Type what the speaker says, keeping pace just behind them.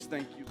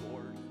thank you,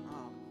 Lord.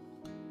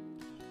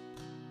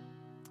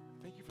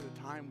 Thank you for the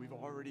time we've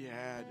already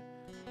had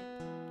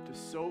to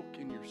soak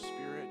in your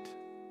Spirit.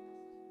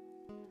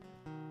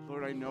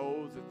 Lord, I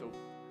know that the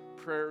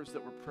prayers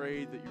that were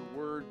prayed, that your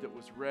word that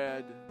was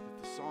read,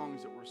 that the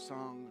songs that were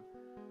sung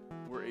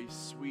were a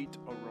sweet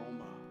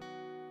aroma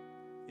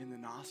in the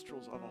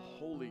nostrils of a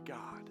holy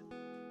God.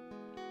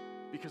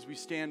 Because we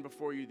stand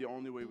before you the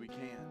only way we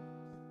can.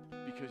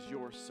 Because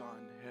your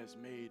Son has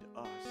made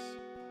us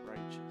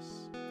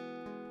righteous.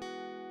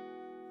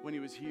 When he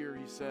was here,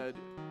 he said,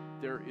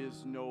 there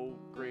is no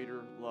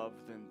greater love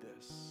than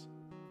this,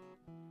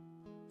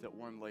 that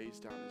one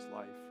lays down his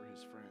life for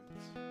his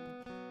friends.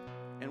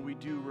 And we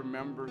do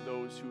remember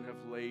those who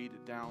have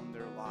laid down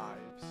their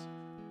lives,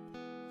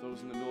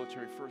 those in the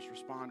military, first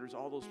responders,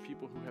 all those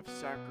people who have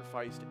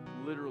sacrificed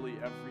literally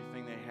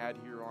everything they had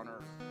here on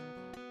earth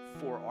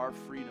for our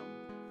freedom,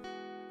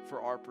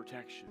 for our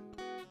protection.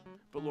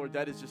 But Lord,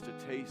 that is just a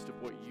taste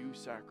of what you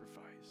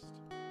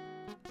sacrificed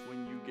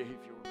when you gave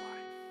your life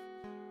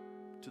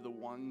to the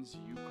ones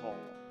you call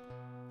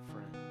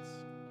friends.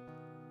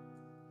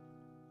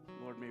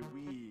 Lord, may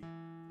we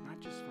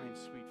not just find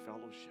sweet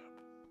fellowship,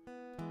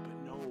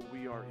 but know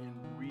we are in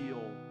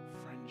real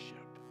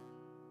friendship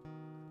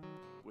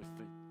with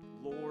the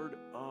Lord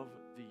of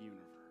the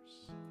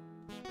universe.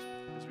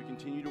 As we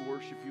continue to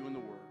worship you in the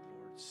Word,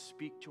 Lord,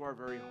 speak to our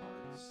very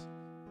hearts.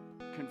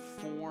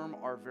 Conform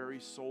our very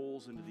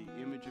souls into the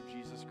image of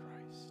Jesus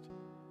Christ.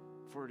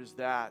 For it is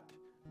that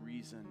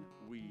reason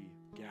we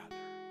gather.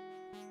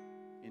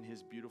 In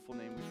his beautiful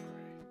name we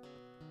pray.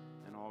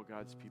 And all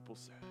God's people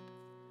said,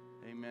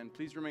 amen.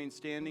 Please remain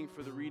standing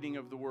for the reading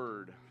of the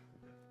Word.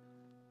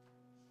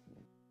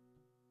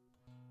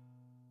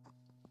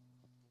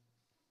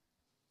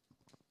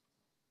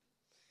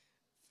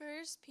 1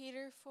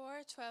 Peter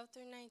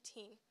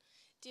 4:12-19.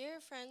 Dear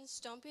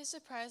friends, don't be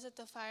surprised at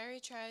the fiery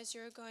trials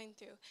you are going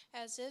through,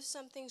 as if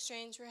something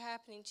strange were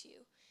happening to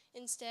you.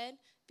 Instead,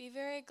 be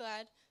very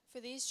glad, for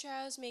these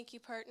trials make you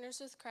partners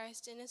with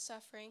Christ in his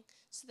suffering,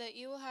 so that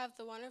you will have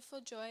the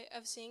wonderful joy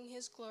of seeing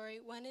his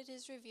glory when it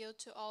is revealed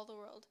to all the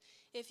world.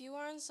 If you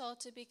are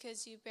insulted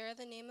because you bear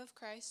the name of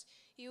Christ,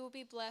 you will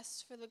be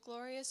blessed, for the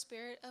glorious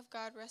Spirit of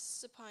God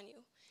rests upon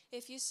you.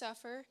 If you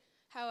suffer,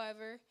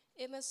 however,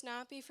 it must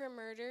not be for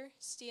murder,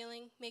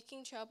 stealing,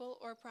 making trouble,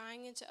 or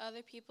prying into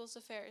other people's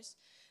affairs.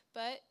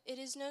 But it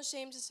is no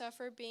shame to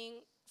suffer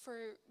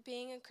for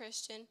being a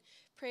Christian.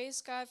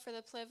 Praise God for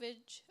the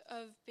privilege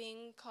of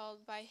being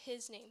called by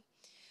his name.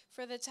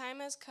 For the time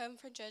has come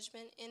for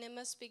judgment, and it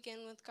must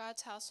begin with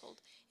God's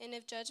household. And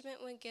if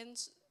judgment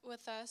begins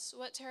with us,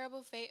 what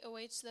terrible fate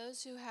awaits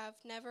those who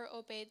have never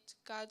obeyed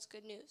God's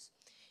good news?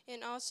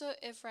 And also,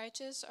 if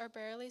righteous are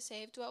barely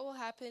saved, what will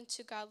happen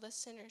to godless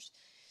sinners?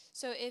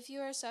 So if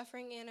you are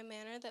suffering in a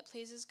manner that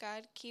pleases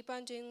God, keep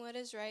on doing what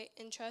is right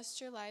and trust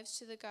your lives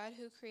to the God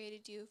who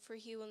created you, for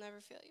he will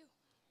never fail you.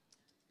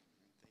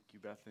 Thank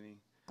you,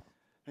 Bethany.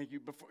 Thank you.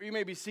 Before you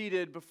may be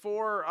seated.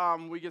 Before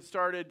we get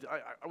started,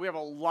 we have a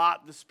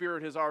lot the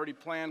Spirit has already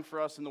planned for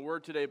us in the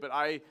Word today, but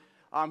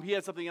he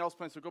had something else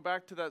planned. So go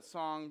back to that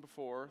song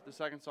before, the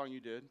second song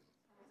you did.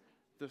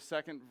 The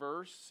second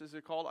verse, is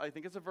it called? I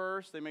think it's a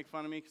verse. They make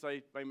fun of me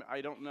because I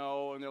don't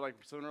know, and they're like,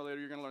 sooner or later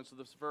you're going to learn. So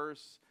this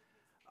verse...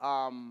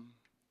 we're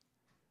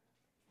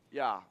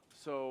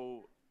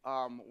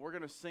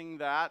going to sing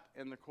that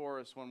in the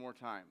chorus one more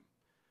time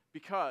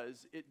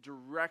because it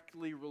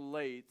directly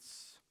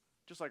relates,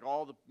 just like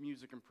all the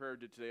music and prayer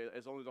did today,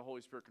 as only the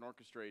Holy Spirit can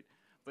orchestrate,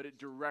 but it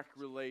direct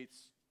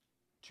relates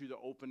to the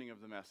opening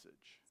of the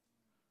message.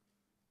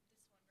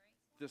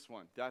 This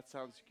one, right? This one. That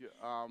sounds good.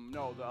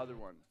 No, the other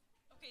one.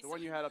 Okay, the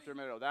one you had up there a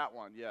minute ago. That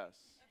one, yes.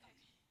 Okay,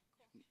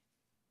 cool.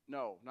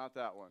 No, not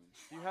that one.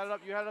 You had it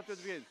up there at the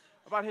beginning.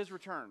 About his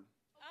return.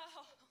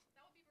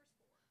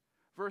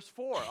 Verse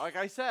 4, like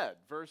I said,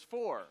 verse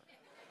 4.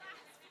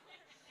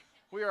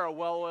 We are a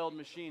well-oiled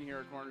machine here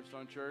at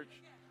Cornerstone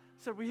Church.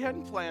 So we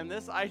hadn't planned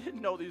this. I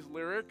didn't know these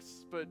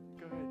lyrics, but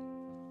go ahead.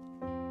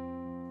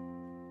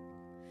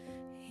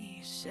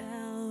 He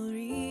shall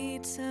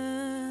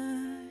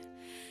return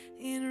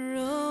in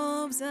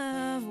robes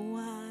of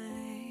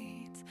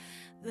white.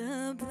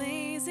 The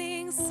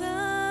blazing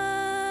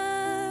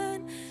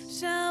sun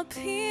shall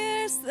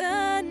pierce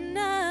the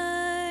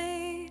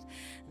night.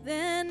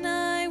 Then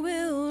I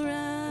will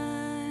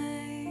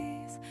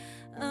rise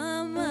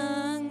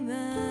among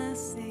the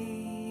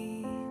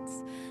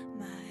saints,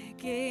 my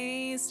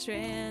gaze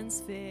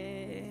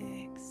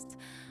transfixed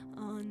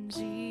on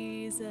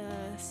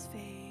Jesus'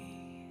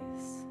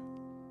 face.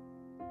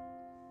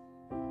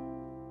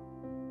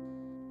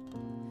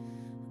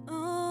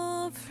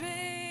 Oh,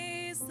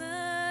 praise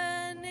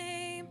the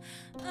name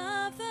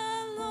of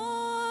the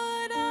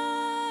Lord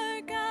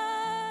our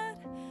God.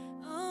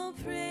 Oh,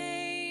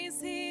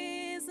 praise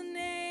his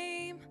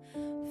name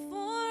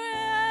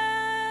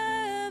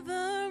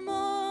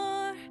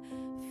forevermore.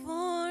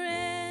 For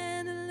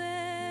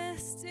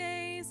endless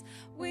days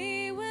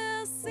we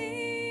will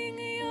sing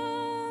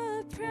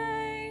your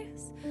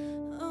praise.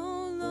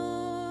 Oh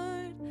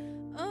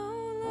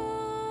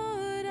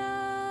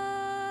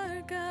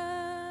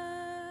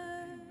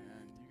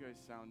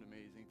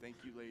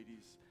Thank you,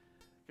 ladies.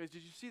 Guys,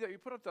 did you see that? You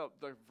put up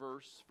the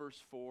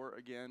verse 4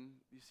 again.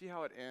 You see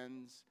how it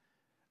ends?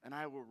 And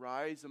I will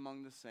rise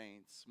among the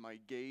saints, my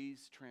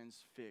gaze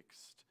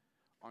transfixed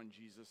on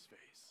Jesus'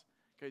 face.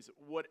 Guys,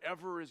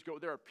 whatever is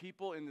there are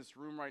people in this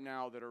room right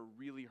now that are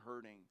really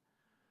hurting.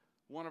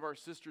 One of our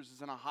sisters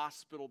is in a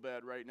hospital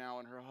bed right now,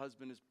 and her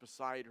husband is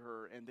beside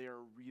her, and they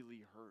are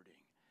really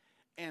hurting.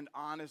 And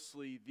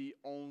honestly, the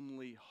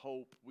only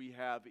hope we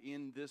have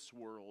in this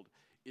world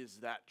is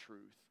that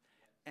truth.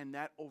 And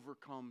that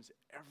overcomes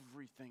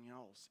everything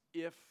else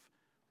if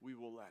we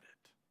will let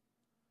it.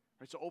 All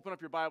right, so open up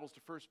your Bibles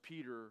to 1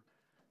 Peter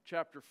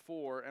chapter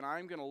 4, and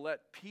I'm going to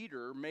let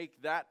Peter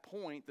make that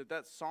point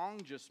that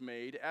song just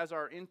made as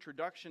our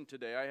introduction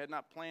today. I had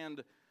not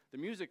planned the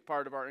music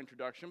part of our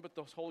introduction, but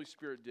the Holy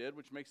Spirit did,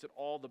 which makes it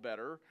all the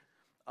better.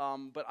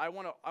 But I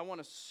want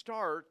to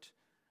start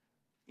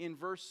in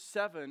verse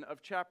 7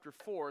 of chapter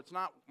 4. It's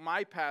not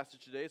my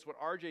passage today. It's what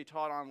RJ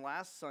taught on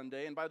last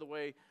Sunday. And by the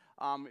way,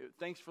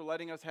 thanks for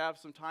letting us have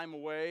some time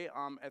away.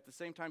 At the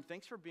same time,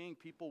 thanks for being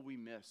people we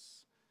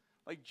miss.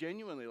 Like,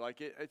 genuinely,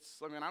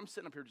 I'm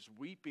sitting up here just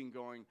weeping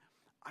going,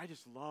 I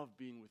just love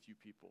being with you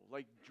people.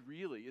 Like,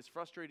 really, as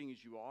frustrating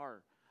as you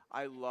are,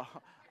 I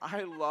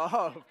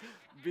love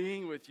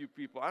being with you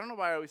people. I don't know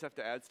why I always have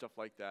to add stuff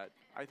like that.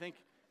 I think,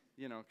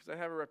 because I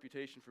have a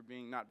reputation for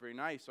being not very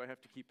nice, so I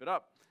have to keep it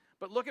up.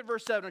 But look at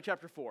verse 7 of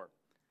chapter 4.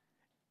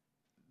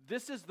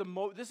 This is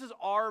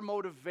our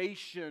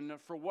motivation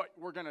for what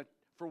we're going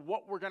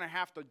to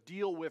have to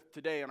deal with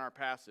today in our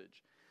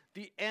passage.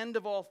 The end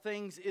of all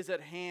things is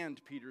at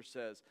hand, Peter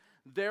says.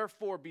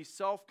 Therefore, be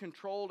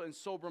self-controlled and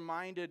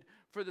sober-minded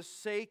for the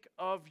sake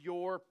of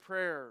your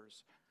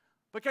prayers.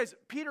 Because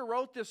Peter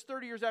wrote this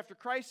 30 years after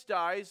Christ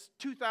dies,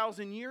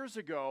 2,000 years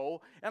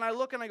ago, and I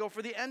look and I go,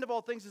 for the end of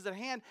all things is at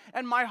hand,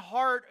 and my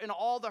heart and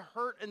all the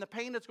hurt and the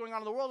pain that's going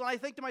on in the world, and I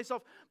think to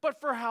myself, but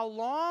for how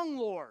long,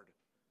 Lord?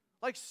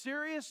 Like,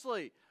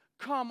 seriously,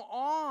 come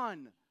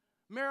on.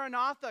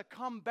 Maranatha,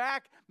 come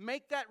back.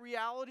 Make that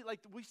reality. Like,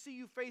 we see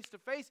you face to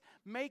face.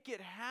 Make it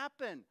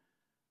happen.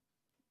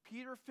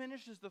 Peter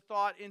finishes the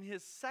thought in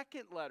his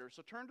second letter.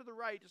 So turn to the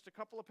right just a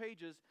couple of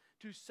pages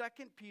to 2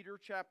 Peter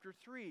chapter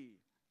 3.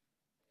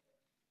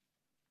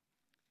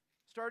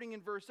 Starting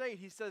in verse 8,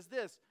 he says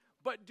this,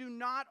 but do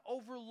not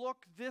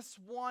overlook this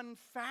one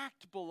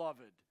fact,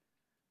 beloved,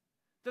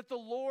 that to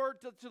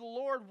the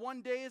Lord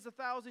 1 day is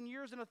 1,000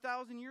 years, and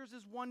 1,000 years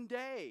is 1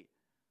 day.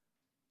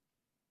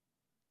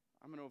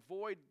 I'm going to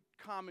avoid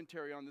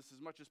commentary on this as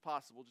much as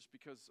possible just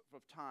because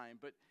of time,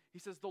 but he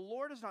says, the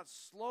Lord is not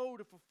slow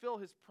to fulfill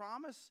his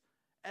promise,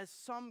 as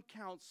some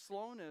count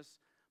slowness,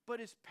 but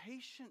is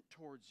patient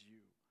towards you,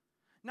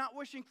 not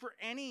wishing for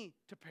any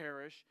to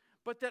perish,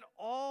 but that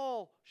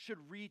all should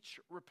reach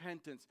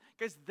repentance.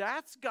 Guys,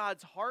 that's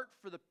God's heart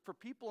for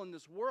people in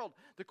this world.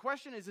 The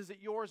question is it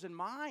yours and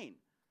mine?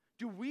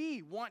 Do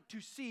we want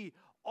to see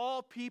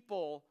all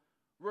people,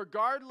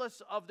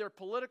 regardless of their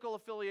political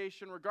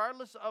affiliation,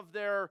 regardless of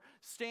their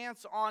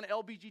stance on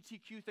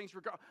LGBTQ things,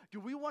 do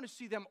we want to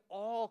see them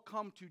all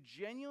come to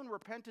genuine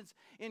repentance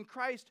in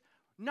Christ,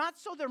 not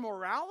so their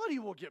morality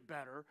will get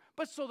better,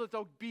 but so that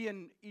they'll be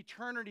in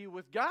eternity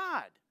with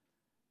God?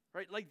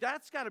 Right? Like,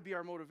 that's got to be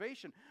our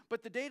motivation.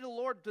 But the day of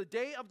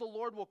the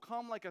Lord will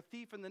come like a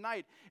thief in the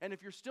night. And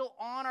if you're still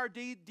on our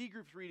D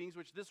group readings,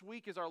 which this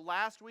week is our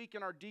last week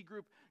in our D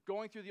group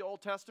going through the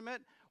Old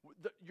Testament,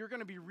 you're going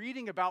to be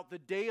reading about the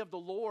day of the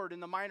Lord in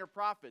the minor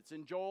prophets,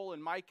 in Joel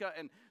and Micah.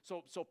 And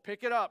so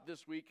pick it up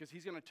this week, because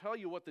he's going to tell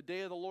you what the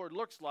day of the Lord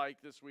looks like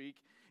this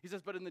week. He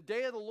says, but in the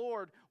day of the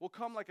Lord will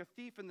come like a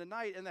thief in the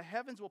night, and the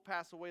heavens will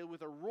pass away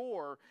with a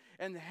roar,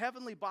 and the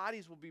heavenly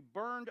bodies will be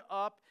burned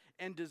up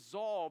and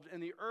dissolved,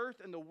 and the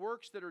earth and the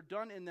works that are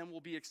done in them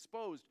will be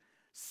exposed.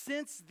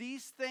 Since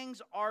these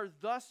things are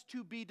thus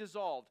to be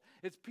dissolved.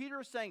 It's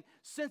Peter saying,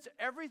 since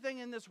everything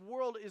in this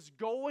world is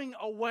going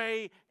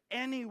away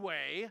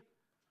anyway,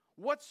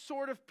 what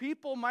sort of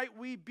people might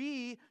we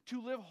be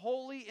to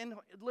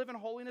live in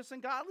holiness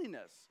and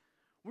godliness?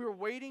 We are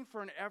waiting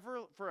for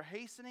a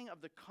hastening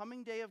of the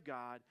coming day of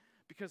God,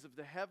 because of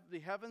the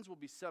heavens will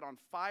be set on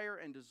fire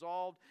and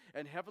dissolved,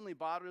 and heavenly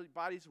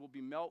bodies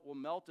will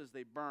melt as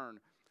they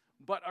burn.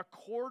 But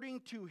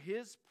according to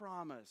his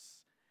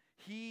promise,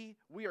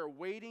 we are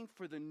waiting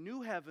for the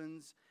new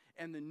heavens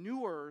and the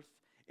new earth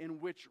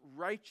in which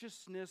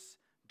righteousness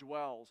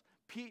dwells.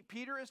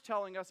 Peter is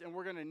telling us, and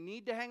we're going to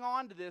need to hang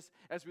on to this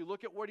as we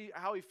look at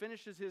how he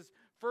finishes his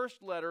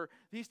first letter.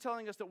 He's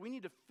telling us that we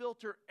need to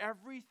filter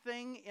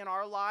everything in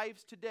our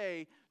lives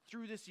today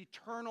through this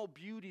eternal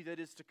beauty that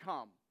is to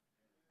come,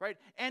 right?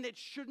 And it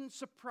shouldn't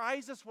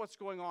surprise us what's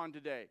going on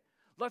today.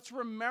 Let's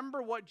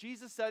remember what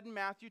Jesus said in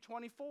Matthew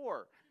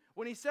 24.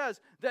 When he says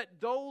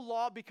that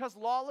because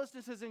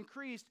lawlessness has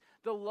increased,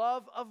 the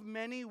love of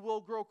many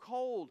will grow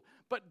cold,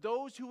 but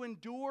those who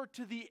endure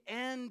to the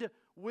end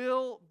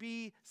will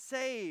be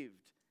saved.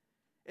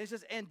 And he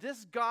says, and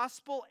this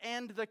gospel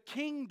and the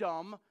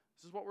kingdom,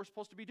 this is what we're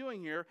supposed to be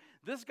doing here,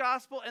 this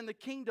gospel and the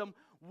kingdom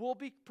will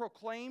be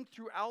proclaimed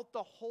throughout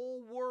the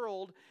whole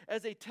world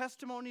as a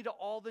testimony to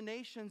all the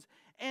nations,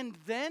 and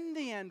then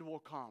the end will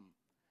come.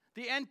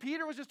 The end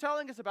Peter was just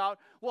telling us about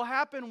will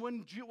happen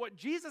when what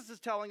Jesus is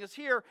telling us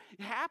here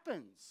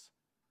happens.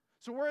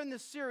 So we're in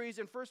this series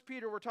in 1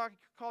 Peter, we're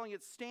calling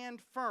it Stand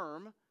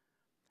Firm,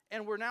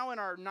 and we're now in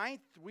our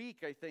 9th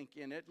week, I think,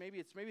 in it. Maybe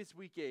it's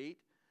week 8.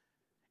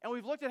 And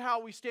we've looked at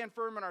how we stand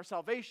firm in our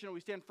salvation, and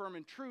we stand firm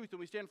in truth, and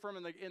we stand firm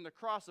in the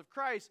cross of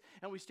Christ,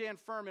 and we stand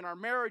firm in our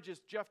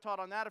marriages. Jeff taught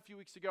on that a few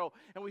weeks ago.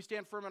 And we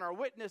stand firm in our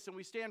witness, and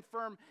we stand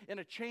firm in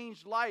a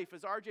changed life,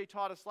 as RJ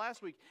taught us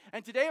last week.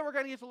 And today we're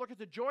going to get to look at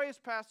the joyous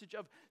passage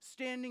of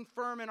standing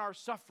firm in our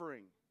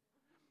suffering.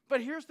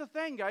 But here's the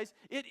thing, guys.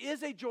 It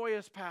is a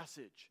joyous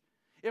passage.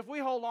 If we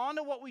hold on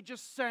to what we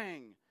just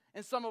sang,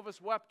 and some of us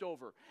wept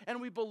over,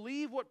 and we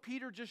believe what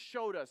Peter just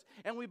showed us,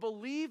 and we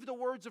believe the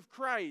words of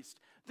Christ,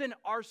 then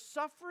our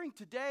suffering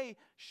today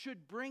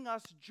should bring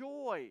us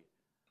joy.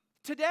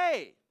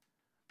 Today.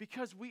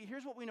 Because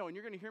here's what we know, and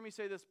you're going to hear me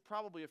say this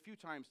probably a few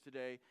times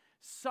today.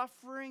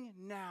 Suffering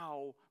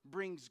now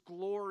brings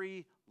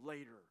glory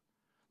later.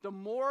 The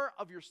more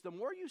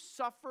you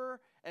suffer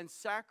and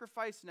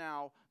sacrifice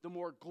now, the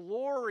more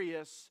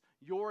glorious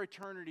your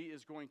eternity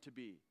is going to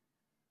be.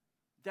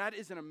 That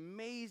is an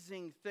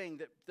amazing thing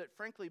that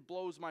frankly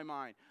blows my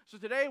mind. So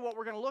today what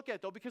we're going to look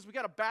at, though, because we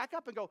got to back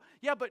up and go,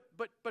 yeah,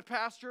 but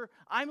Pastor,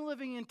 I'm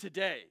living in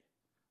today.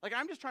 Like,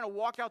 I'm just trying to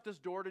walk out this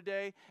door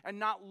today and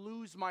not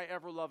lose my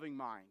ever-loving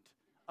mind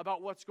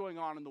about what's going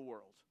on in the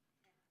world.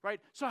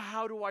 Right? So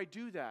how do I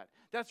do that?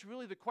 That's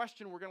really the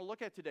question we're going to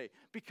look at today.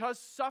 Because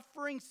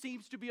suffering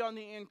seems to be on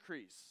the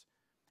increase.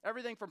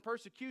 Everything from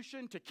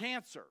persecution to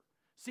cancer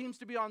seems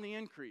to be on the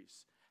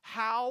increase.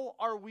 How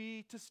are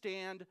we to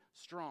stand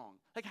strong?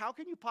 Like, how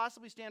can you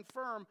possibly stand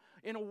firm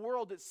in a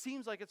world that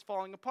seems like it's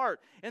falling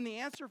apart? And the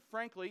answer,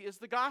 frankly, is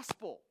the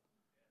gospel.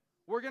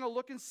 We're going to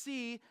look and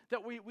see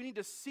that we need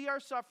to see our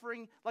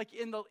suffering like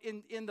in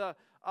the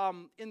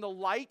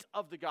light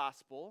of the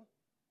gospel.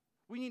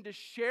 We need to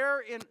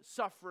share in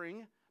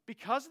suffering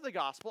because of the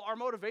gospel. Our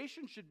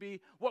motivation should be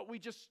what we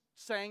just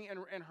sang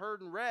and heard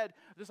and read,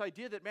 this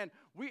idea that, man,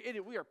 we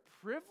are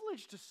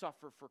privileged to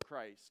suffer for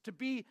Christ, to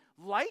be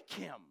like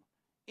him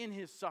in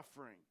his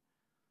suffering.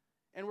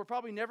 And we're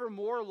probably never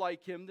more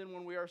like him than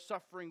when we are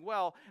suffering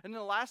well. And then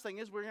the last thing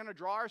is we're going to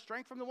draw our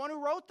strength from the one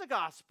who wrote the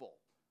gospel.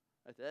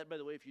 That, by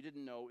the way, if you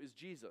didn't know, is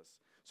Jesus.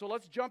 So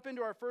let's jump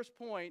into our first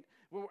point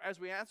as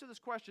we answer this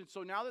question.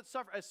 So now that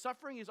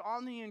suffering is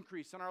on the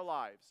increase in our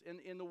lives,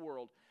 in the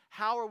world,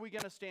 how are we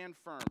going to stand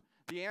firm?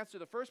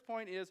 The first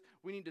point is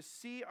we need to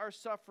see our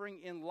suffering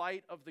in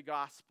light of the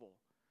gospel.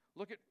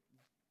 Look at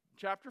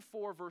chapter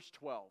 4, verse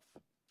 12.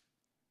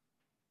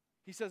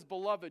 He says,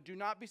 "Beloved, do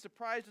not be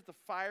surprised at the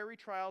fiery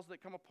trials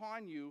that come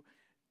upon you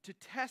to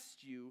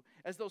test you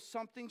as though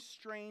something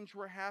strange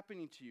were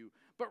happening to you.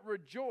 But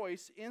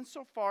rejoice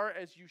insofar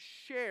as you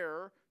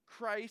share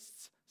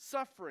Christ's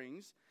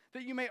sufferings,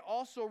 that you may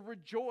also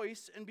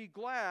rejoice and be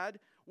glad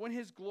when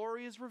his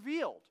glory is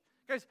revealed."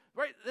 Guys,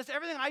 right? That's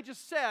everything I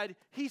just said.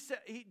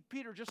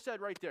 Peter just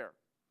said right there.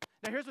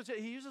 Now here's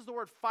he uses the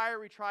word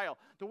fiery trial.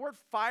 The word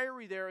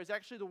fiery there is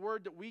actually the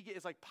word that we get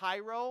is like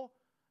pyro.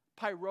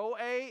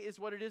 Pyroe is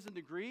what it is in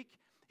the Greek.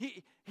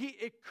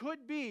 It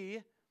could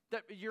be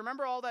that, you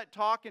remember all that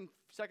talk in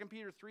 2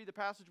 Peter 3, the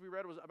passage we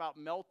read was about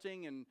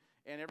melting and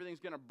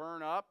everything's going to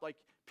burn up. Like,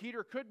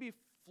 Peter could be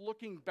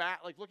looking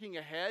back, like looking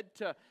ahead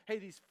to, hey,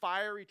 these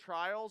fiery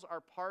trials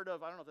are part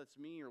of, I don't know if that's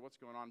me or what's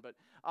going on, but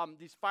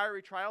these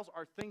fiery trials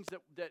are things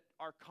that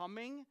are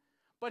coming.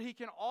 But he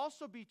can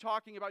also be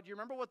talking about, do you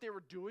remember what they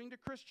were doing to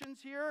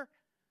Christians here?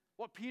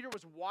 What Peter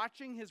was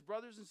watching his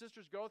brothers and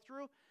sisters go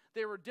through?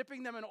 They were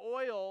dipping them in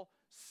oil,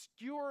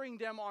 skewering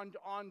them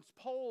on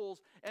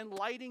poles, and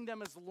lighting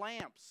them as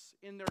lamps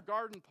in their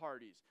garden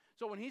parties.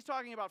 So when he's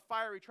talking about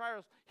fiery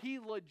trials, he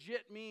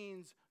legit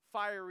means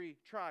fiery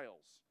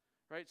trials,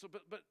 right? So,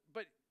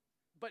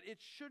 but it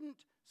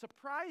shouldn't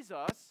surprise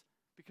us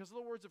because of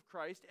the words of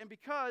Christ, and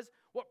because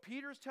what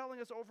Peter's telling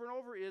us over and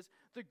over is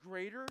the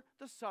greater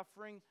the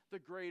suffering, the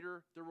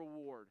greater the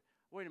reward.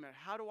 Wait a minute,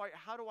 how do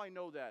I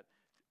know that?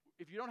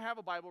 If you don't have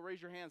a Bible, raise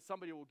your hand.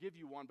 Somebody will give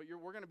you one. But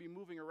we're going to be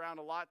moving around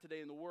a lot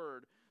today in the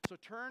Word. So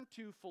turn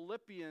to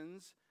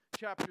Philippians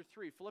chapter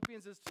 3.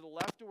 Philippians is to the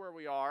left of where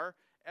we are,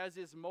 as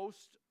is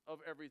most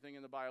of everything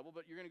in the Bible.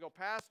 But you're going to go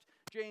past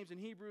James and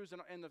Hebrews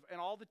and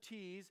all the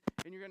T's,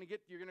 and you're going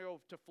to go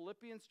to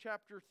Philippians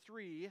chapter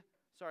 3.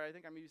 Sorry, I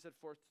think I maybe said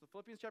 4. So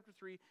Philippians chapter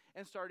 3,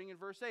 and starting in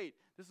verse 8.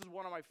 This is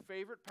one of my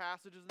favorite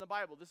passages in the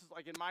Bible. This is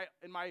like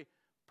in my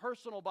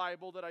personal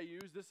Bible that I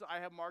use. I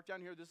have marked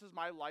down here. This is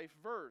my life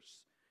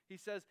verse. He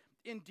says,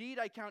 "Indeed,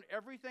 I count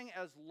everything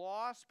as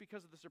loss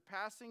because of the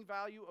surpassing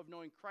value of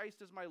knowing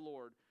Christ as my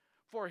Lord.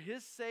 For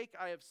his sake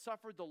I have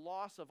suffered the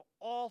loss of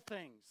all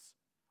things,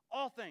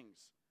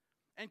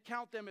 and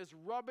count them as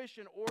rubbish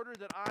in order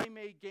that I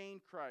may gain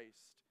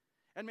Christ,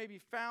 and may be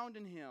found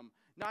in him,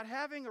 not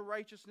having a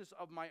righteousness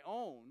of my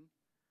own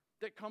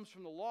that comes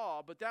from the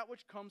law, but that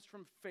which comes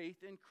from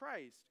faith in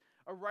Christ,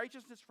 a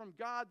righteousness from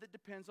God that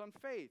depends on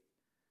faith.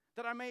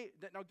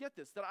 now get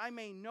this, that I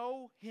may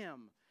know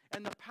him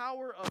and the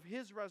power of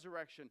his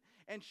resurrection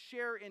and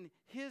share in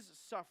his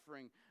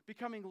suffering,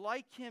 becoming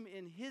like him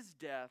in his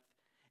death,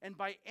 and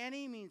by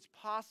any means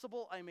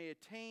possible I may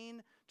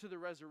attain to the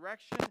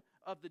resurrection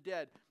of the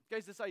dead.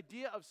 Guys, this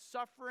idea of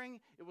suffering,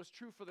 it was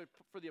true for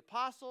the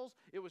apostles,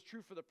 it was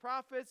true for the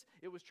prophets,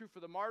 it was true for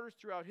the martyrs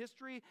throughout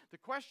history. The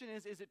question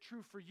is it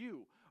true for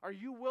you? Are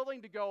you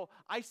willing to go,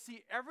 I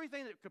see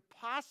everything that could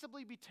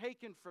possibly be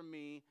taken from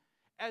me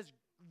as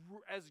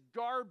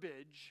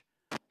garbage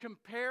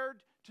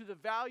compared to the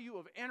value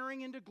of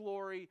entering into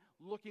glory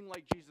looking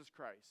like Jesus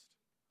Christ?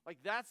 Like,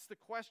 that's the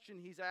question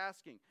he's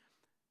asking.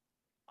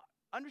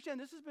 Understand,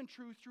 this has been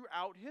true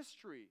throughout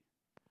history.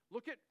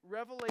 Look at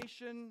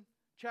Revelation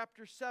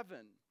chapter 7.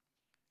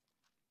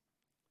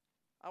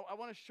 I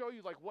want to show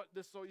you like what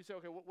this, so you say,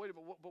 okay, wait a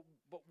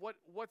minute,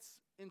 what's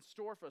in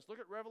store for us? Look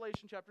at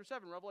Revelation chapter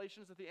 7.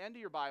 Revelation is at the end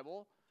of your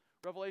Bible.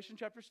 Revelation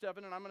chapter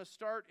 7, and I'm going to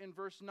start in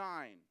verse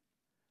 9.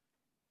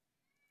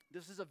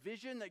 This is a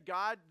vision that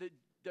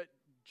that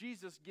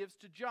Jesus gives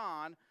to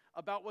John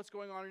about what's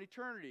going on in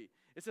eternity.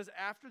 It says,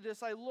 after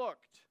this I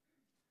looked,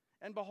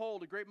 and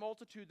behold, a great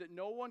multitude that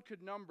no one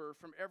could number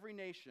from every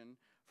nation,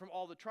 from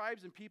all the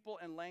tribes and people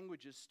and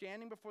languages,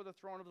 standing before the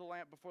throne of the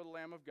Lamb, before the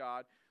Lamb of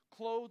God,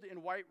 clothed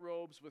in white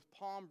robes with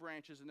palm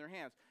branches in their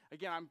hands.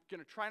 Again, I'm going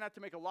to try not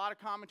to make a lot of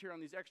commentary on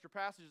these extra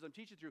passages I'm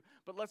teaching through,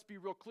 but let's be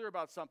real clear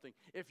about something.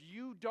 If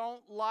you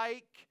don't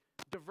like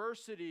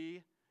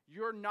diversity,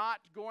 you're not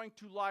going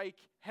to like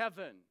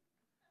heaven.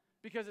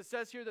 Because it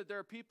says here that there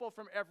are people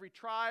from every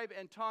tribe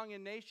and tongue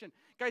and nation.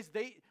 Guys,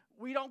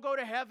 we don't go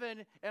to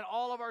heaven and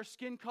all of our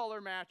skin color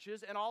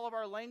matches and all of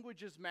our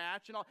languages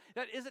match and all.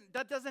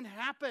 That doesn't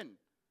happen.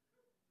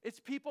 It's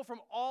people from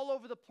all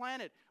over the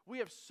planet. We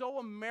have so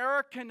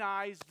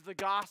Americanized the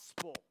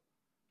gospel,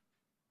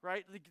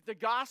 right? The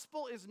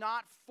gospel is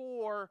not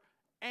for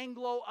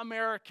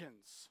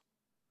Anglo-Americans.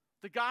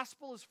 The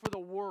gospel is for the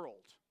world.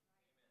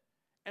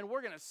 And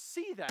we're going to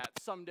see that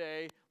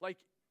someday, like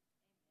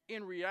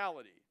in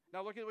reality.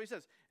 Now look at what he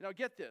says. Now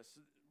get this.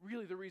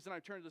 Really the reason I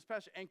turned to this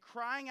passage. And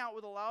crying out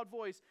with a loud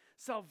voice,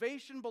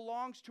 salvation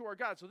belongs to our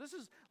God. So this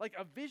is like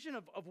a vision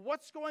of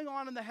what's going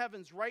on in the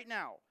heavens right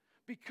now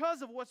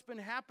because of what's been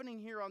happening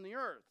here on the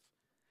earth.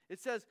 It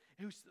says,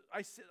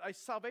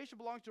 salvation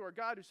belongs to our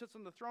God who sits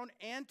on the throne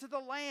and to the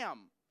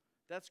Lamb.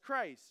 That's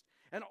Christ.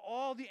 And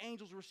all the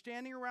angels were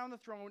standing around the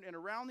throne and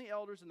around the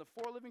elders and the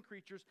four living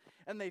creatures,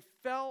 and they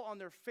fell on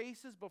their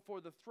faces before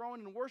the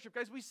throne in worship.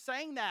 Guys, we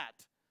sang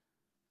that.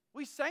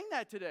 We sang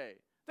that today.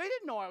 They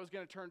didn't know I was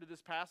going to turn to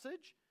this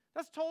passage.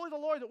 That's totally the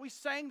Lord that we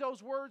sang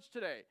those words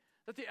today.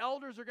 That the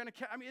elders are going to,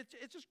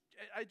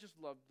 I just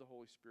love the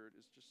Holy Spirit.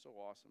 It's just so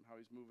awesome how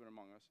he's moving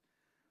among us.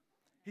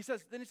 He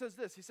says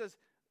this. He says,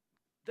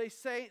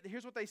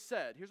 here's what they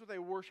said. Here's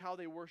what how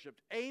they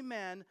worshiped.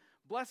 Amen,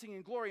 blessing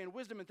and glory and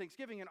wisdom and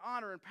thanksgiving and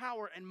honor and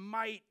power and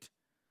might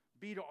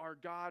be to our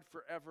God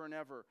forever and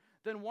ever.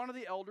 Then one of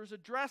the elders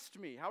addressed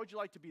me. How would you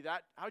like to be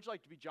that? How would you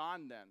like to be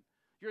John then?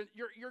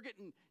 You're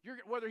getting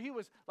whether he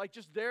was like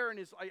just there and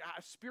his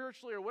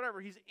spiritually or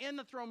whatever, he's in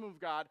the throne room of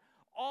God.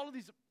 All of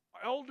these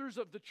elders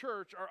of the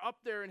church are up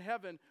there in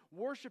heaven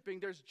worshiping.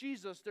 There's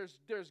Jesus,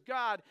 there's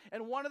God,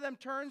 and one of them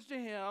turns to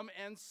him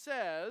and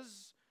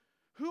says,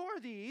 "Who are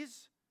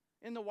these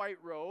in the white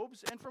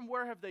robes, and from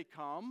where have they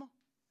come?"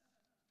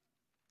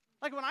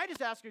 Like when I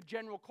just ask a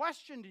general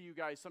question to you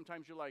guys,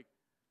 sometimes you're like,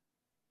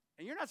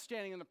 and you're not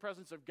standing in the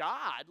presence of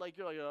God. Like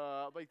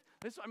you're like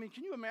this. I mean,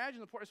 can you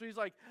imagine the poor? So he's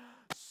like,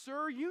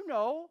 "Sir, you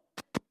know,"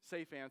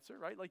 safe answer,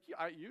 right? Like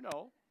you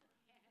know.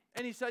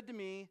 And he said to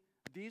me,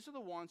 "These are the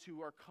ones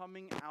who are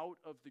coming out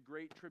of the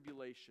great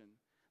tribulation.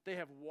 They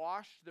have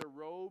washed their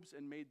robes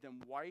and made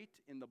them white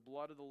in the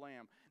blood of the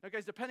Lamb." Now,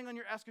 guys, depending on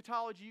your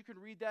eschatology, you can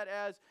read that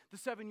as the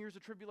 7 years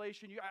of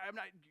tribulation. I'm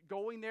not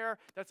going there.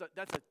 That's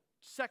a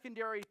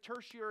secondary,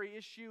 tertiary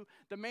issue.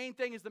 The main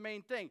thing is the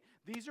main thing.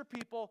 These are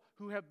people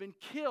who have been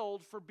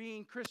killed for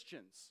being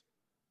Christians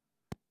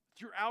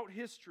throughout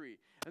history.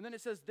 And then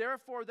it says,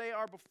 "Therefore they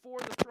are before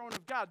the throne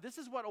of God." This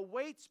is what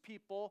awaits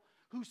people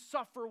who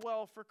suffer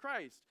well for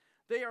Christ.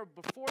 They are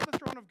before the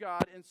throne of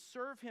God and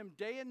serve him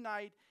day and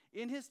night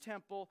in his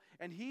temple,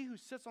 and he who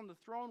sits on the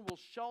throne will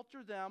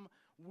shelter them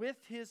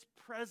with his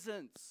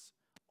presence.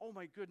 Oh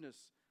my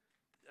goodness.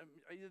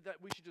 That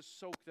we should just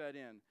soak that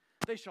in.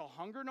 They shall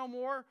hunger no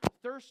more,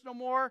 thirst no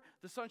more.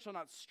 The sun shall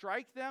not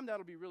strike them.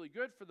 That'll be really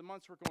good for the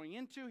months we're going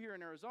into here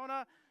in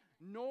Arizona.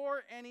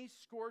 Nor any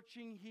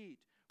scorching heat.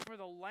 For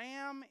the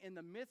Lamb in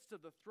the midst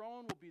of the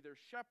throne will be their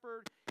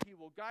shepherd. He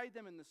will guide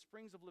them in the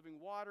springs of living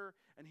water,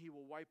 and he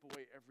will wipe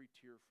away every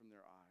tear from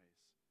their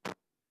eyes.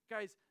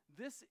 Guys,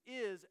 this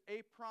is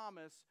a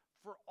promise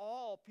for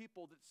all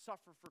people that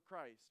suffer for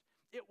Christ.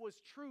 It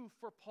was true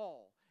for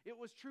Paul. It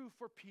was true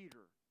for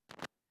Peter.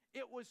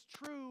 It was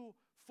true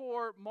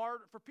for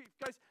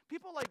guys,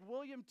 people like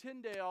William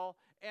Tyndale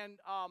and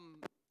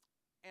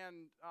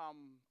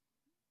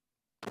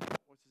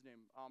what's his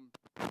name?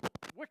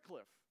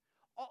 Wycliffe.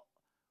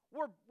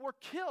 Were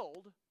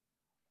killed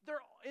there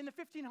in the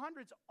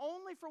 1500s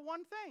only for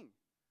one thing,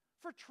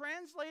 for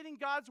translating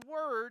God's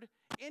word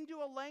into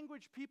a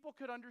language people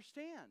could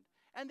understand.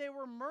 And they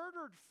were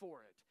murdered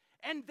for it.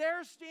 And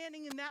they're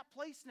standing in that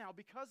place now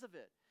because of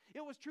it.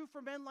 It was true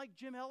for men like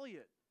Jim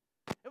Elliot.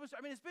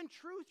 It's been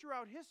true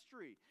throughout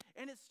history,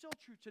 and it's still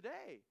true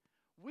today.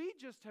 We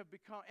just have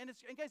become, and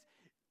guys,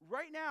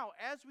 right now,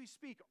 as we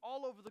speak,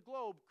 all over the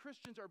globe,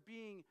 Christians are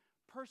being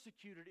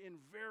persecuted in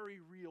very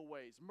real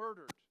ways,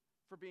 murdered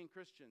for being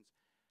Christians.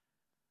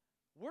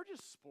 We're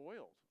just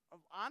spoiled.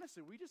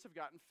 Honestly, we just have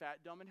gotten fat,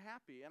 dumb, and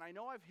happy. And I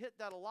know I've hit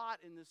that a lot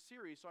in this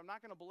series, so I'm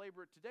not going to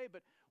belabor it today,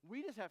 but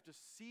we just have to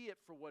see it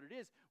for what it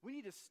is. We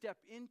need to step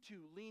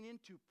into, lean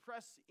into,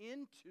 press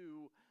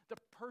into the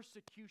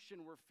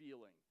persecution we're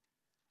feeling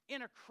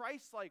in a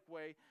Christ-like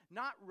way,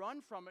 not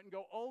run from it and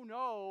go, oh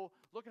no,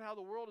 look at how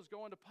the world is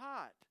going to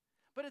pot.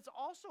 But it's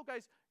also,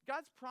 guys,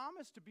 God's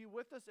promise to be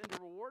with us and to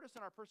reward us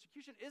in our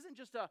persecution isn't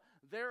just a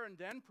there and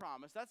then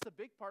promise. That's the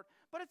big part,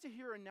 but it's a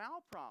here and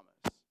now promise.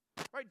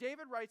 Right?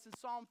 David writes in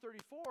Psalm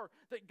 34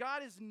 that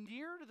God is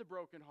near to the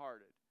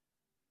brokenhearted.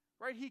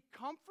 Right? He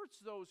comforts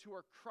those who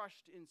are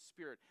crushed in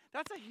spirit.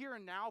 That's a here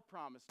and now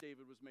promise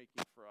David was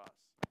making for us.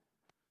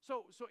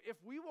 So if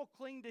we will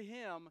cling to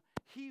him,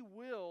 he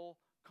will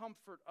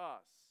comfort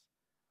us.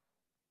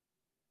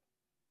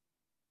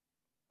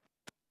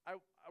 I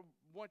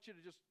want you to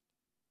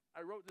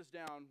I wrote this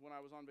down when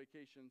I was on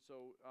vacation,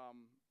 so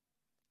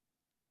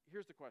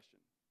here's the question.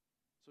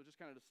 So just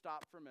kind of to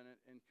stop for a minute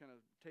and kind of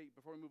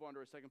before we move on to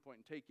our second point,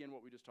 and take in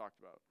what we just talked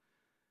about.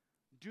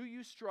 Do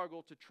you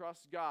struggle to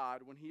trust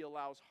God when he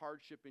allows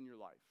hardship in your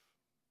life?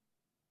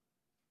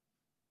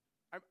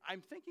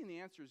 I'm thinking the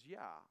answer is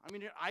yeah. I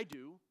mean, I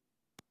do.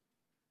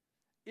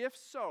 If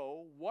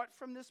so, what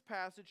from this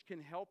passage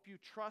can help you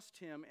trust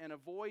him and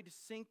avoid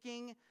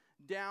sinking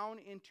down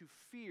into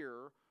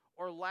fear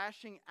or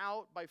lashing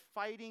out by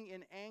fighting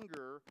in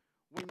anger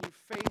when you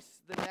face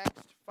the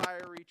next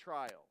fiery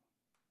trial?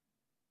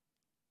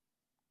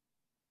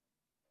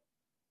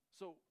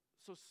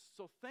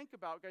 So think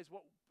about, guys,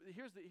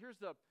 here's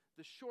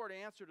the short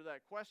answer to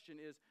that question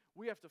is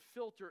we have to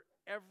filter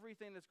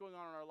everything that's going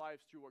on in our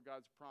lives through what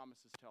God's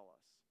promises tell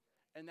us.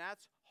 And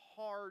that's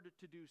hard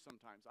to do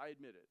sometimes. I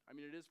admit it. I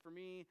mean, it is for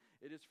me.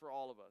 It is for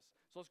all of us.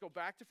 So let's go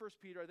back to 1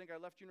 Peter. I think I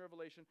left you in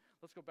Revelation.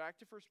 Let's go back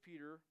to 1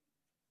 Peter.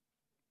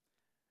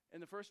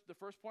 And the first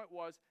point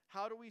was,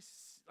 the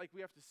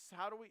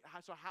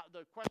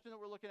question that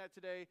we're looking at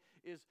today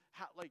is,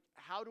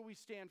 how do we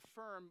stand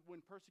firm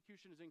when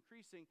persecution is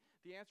increasing?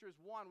 The answer is,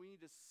 one, we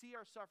need to see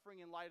our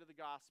suffering in light of the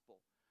gospel.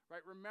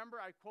 Right?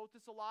 Remember, I quote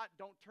this a lot.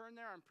 Don't turn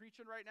there. I'm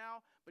preaching right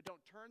now, but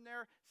don't turn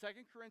there.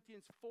 2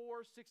 Corinthians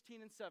 4,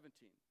 16 and 17.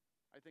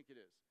 I think it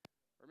is.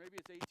 Or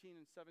maybe it's 18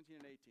 and 17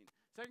 and 18.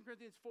 2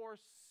 Corinthians 4,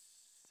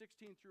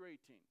 16 through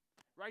 18.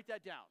 Write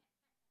that down.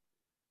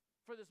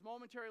 For this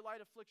momentary light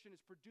affliction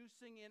is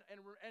producing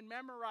and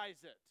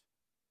memorize it.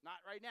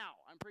 Not right now.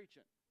 I'm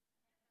preaching.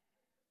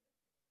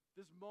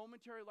 This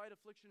momentary light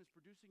affliction is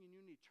producing in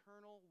you an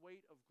eternal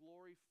weight of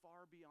glory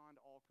far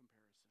beyond all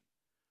comparison.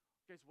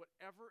 Guys,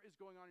 whatever is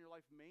going on in your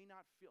life may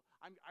not feel,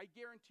 I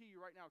guarantee you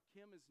right now,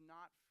 Kim is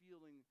not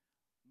feeling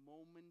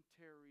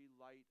momentary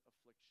light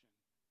affliction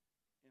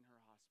in her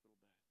hospital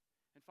bed.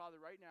 And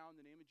Father, right now, in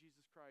the name of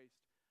Jesus Christ,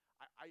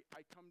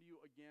 I come to you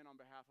again on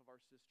behalf of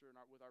our sister and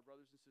with our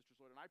brothers and sisters,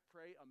 Lord, and I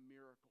pray a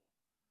miracle.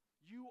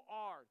 You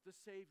are the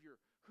Savior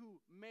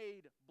who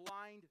made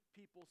blind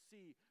people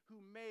see,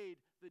 who made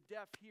the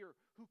deaf hear,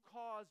 who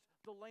caused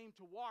the lame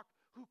to walk,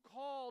 who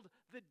called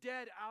the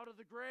dead out of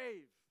the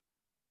grave.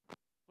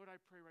 Lord, I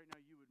pray right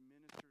now you would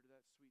minister to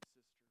that sweet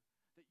sister,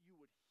 that you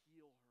would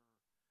heal her,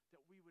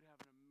 that we would have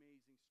an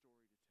amazing story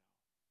to tell.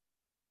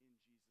 In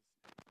Jesus'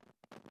 name.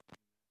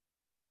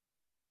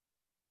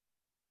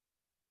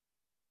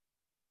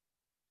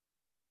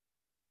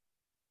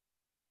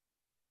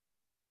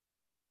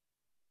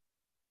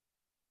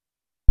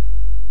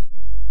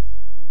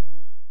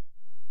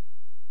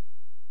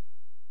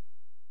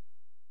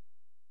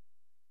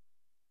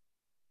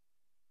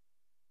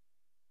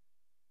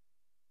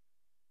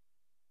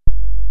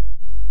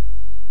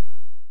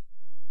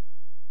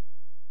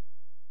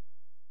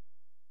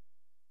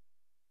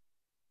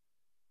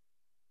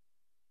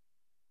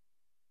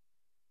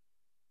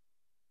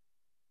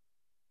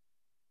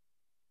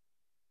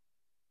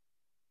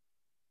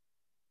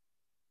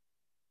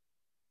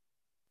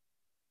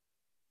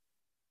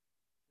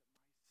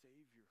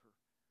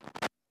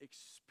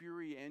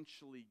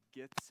 Experientially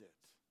gets it.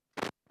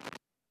 Right?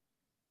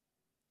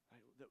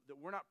 That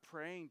we're not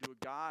praying to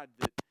a God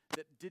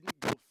that didn't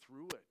go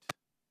through it.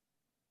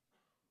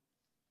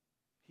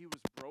 He was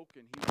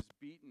broken. He was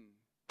beaten.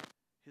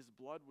 His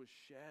blood was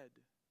shed.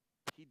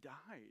 He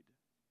died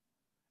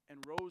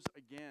and rose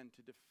again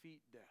to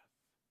defeat death.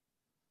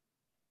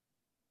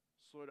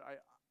 So Lord,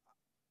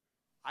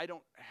 I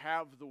don't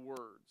have the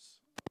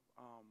words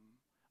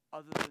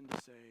other than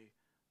to say,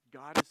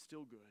 God is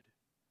still good.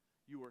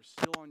 You are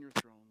still on your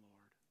throne,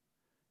 Lord.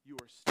 You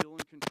are still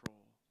in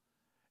control.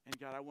 And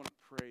God, I want to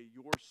pray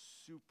your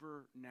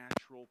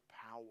supernatural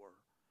power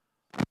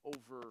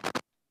over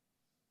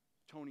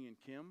Tony and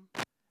Kim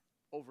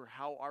over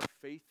how our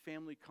faith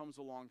family comes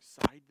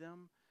alongside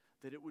them,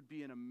 that it would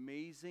be an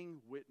amazing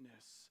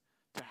witness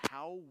to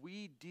how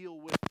we deal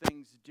with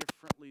things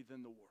differently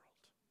than the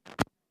world.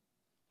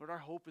 Lord, our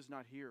hope is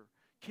not here.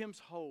 Kim's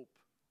hope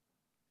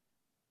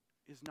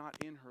is not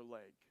in her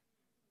leg.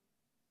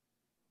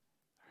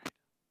 Right?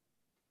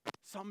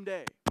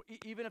 Someday,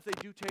 even if they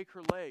do take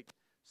her leg,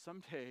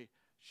 someday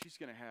she's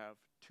going to have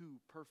 2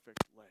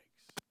 perfect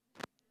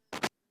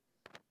legs.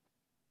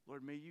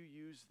 Lord, may you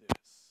use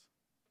this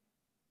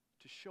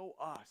to show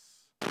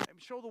us,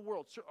 show the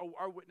world,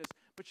 our witness,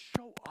 but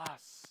show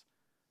us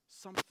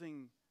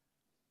something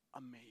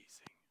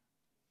amazing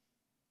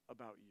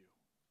about you.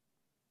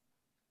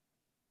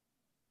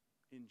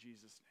 In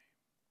Jesus' name,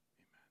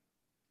 amen.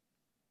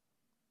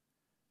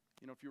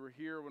 You know, if you were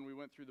here when we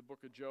went through the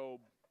book of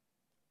Job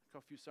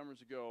a few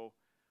summers ago,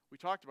 we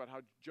talked about how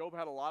Job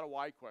had a lot of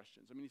why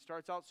questions. I mean, he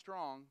starts out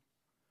strong,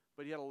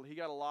 but he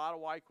got a lot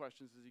of why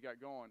questions as he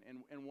got going.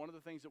 And one of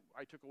the things that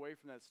I took away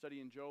from that study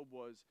in Job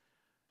was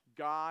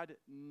God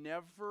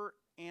never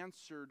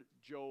answered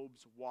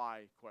Job's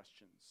why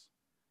questions.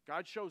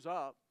 God shows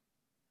up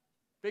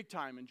big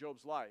time in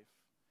Job's life.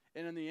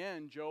 And in the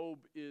end, Job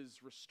is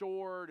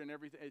restored and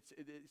everything.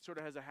 It sort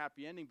of has a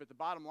happy ending. But the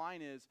bottom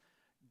line is,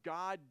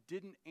 God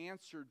didn't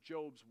answer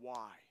Job's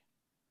why.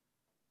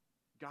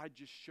 God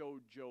just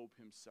showed Job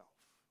himself.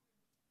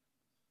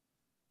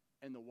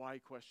 And the why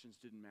questions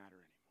didn't matter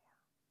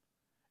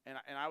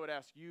anymore. And I would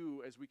ask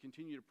you, as we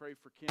continue to pray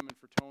for Kim and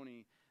for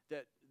Tony,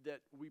 that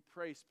we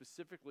pray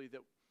specifically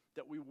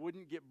that we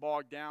wouldn't get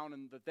bogged down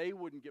and that they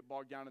wouldn't get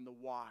bogged down in the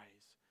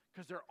whys,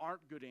 because there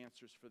aren't good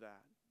answers for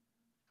that.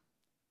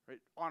 Right,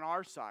 on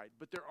our side,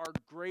 but there are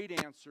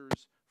great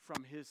answers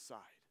from his side.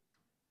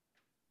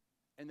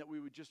 And that we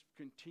would just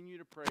continue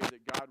to pray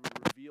that God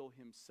would reveal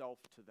himself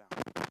to them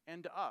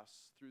and to us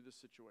through this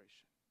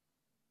situation.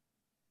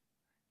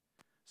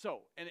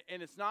 So, and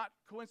it's not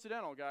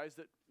coincidental, guys,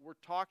 that we're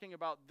talking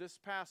about this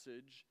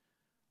passage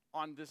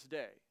on this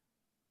day.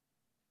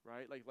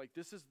 Right? Like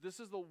this is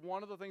the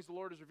one of the things the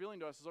Lord is revealing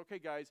to us is, okay,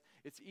 guys,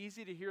 it's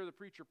easy to hear the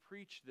preacher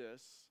preach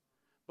this,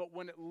 but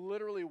when it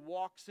literally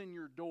walks in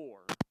your door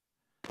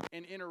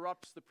and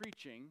interrupts the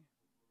preaching,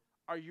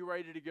 are you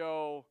ready to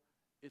go,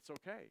 it's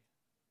okay?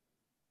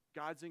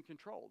 God's in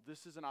control.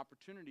 This is an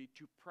opportunity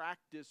to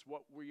practice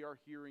what we are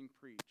hearing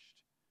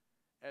preached,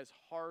 as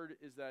hard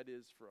as that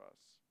is for us.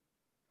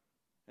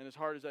 And as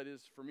hard as that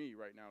is for me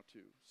right now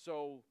too.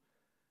 So,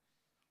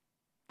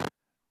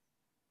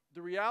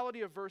 the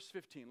reality of verse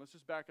 15, let's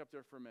just back up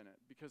there for a minute,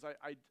 because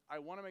I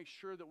want to make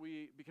sure that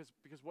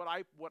because what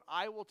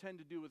I will tend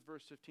to do with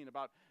verse 15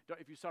 about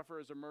if you suffer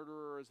as a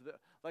murderer,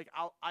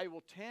 I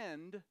will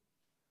tend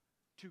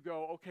to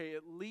go, okay,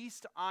 at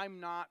least I'm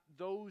not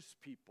those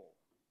people,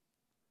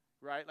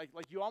 right? Like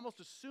you almost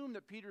assume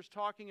that Peter's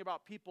talking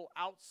about people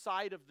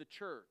outside of the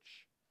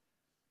church,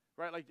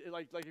 right? Like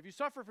if you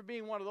suffer for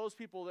being one of those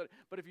people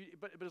but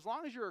as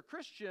long as you're a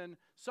Christian,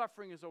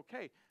 suffering is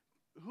okay.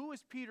 Who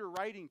is Peter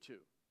writing to?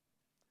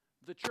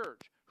 The church.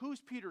 Who's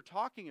Peter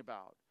talking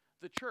about?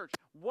 The church.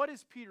 What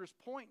is Peter's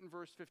point in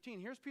verse 15?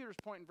 Here's Peter's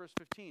point in verse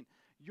 15.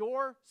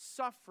 Your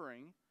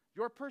suffering,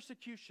 your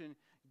persecution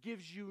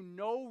gives you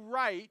no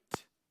right,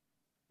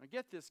 now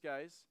get this,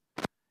 guys,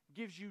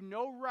 gives you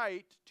no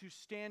right to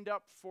stand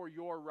up for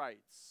your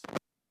rights.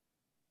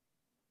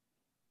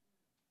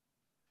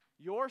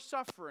 Your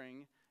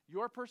suffering,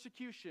 your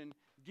persecution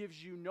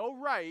gives you no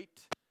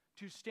right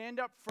to stand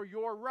up for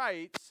your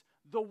rights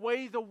the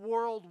way the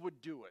world would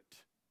do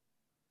it.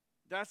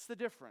 That's the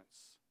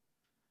difference.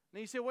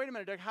 Now you say, wait a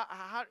minute, Doug,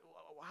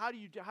 how do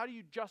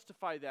you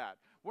justify that?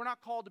 We're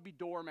not called to be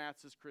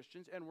doormats as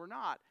Christians, and we're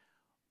not.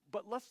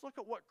 But let's look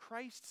at what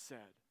Christ said.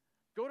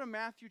 Go to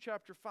Matthew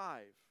chapter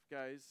 5,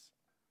 guys.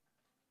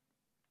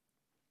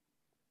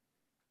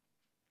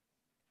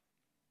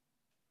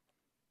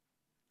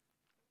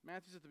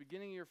 Matthew's at the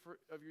beginning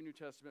of your New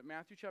Testament.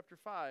 Matthew chapter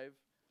 5.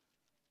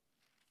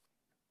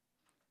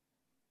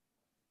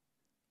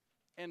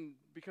 And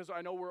because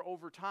I know we're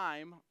over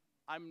time,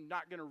 I'm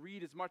not going to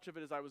read as much of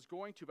it as I was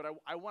going to, but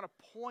I want to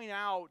point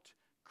out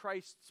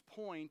Christ's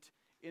point.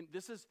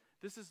 This is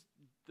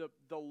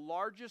the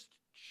largest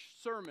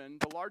sermon,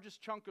 the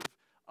largest chunk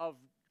of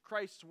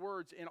Christ's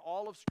words in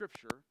all of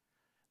Scripture.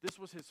 This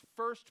was his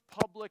first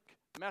public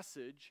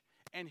message,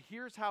 and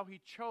here's how he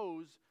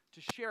chose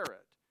to share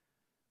it.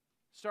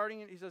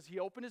 He says, he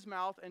opened his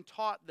mouth and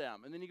taught them.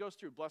 And then he goes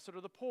through, blessed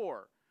are the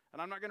poor.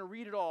 And I'm not going to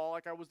read it all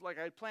like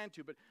I had planned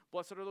to, but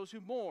blessed are those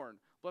who mourn,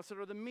 blessed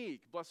are the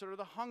meek, blessed are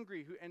the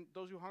hungry, and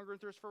those who hunger and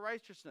thirst for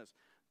righteousness.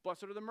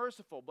 Blessed are the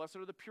merciful, blessed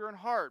are the pure in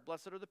heart,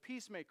 blessed are the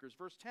peacemakers.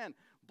 Verse 10,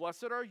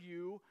 blessed are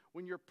you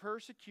when you're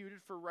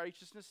persecuted for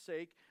righteousness'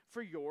 sake,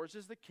 for yours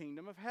is the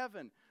kingdom of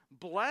heaven.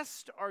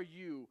 Blessed are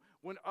you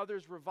when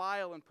others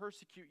revile and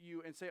persecute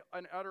you and say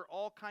and utter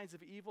all kinds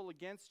of evil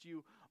against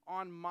you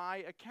on my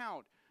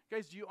account.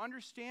 Guys, do you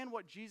understand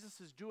what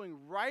Jesus is doing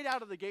right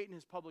out of the gate in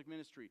his public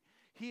ministry?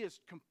 He is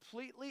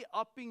completely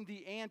upping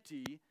the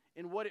ante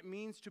in what it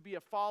means to be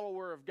a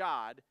follower of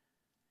God,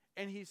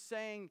 And he's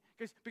saying,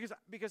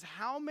 because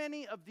how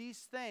many of these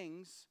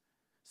things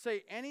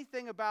say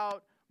anything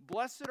about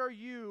blessed are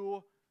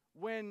you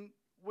when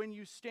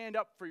you stand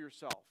up for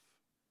yourself?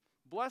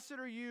 Blessed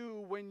are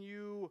you when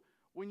you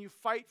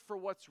fight for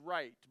what's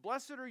right.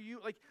 Blessed are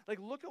you, like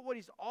look at what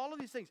all of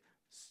these things.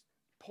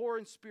 Poor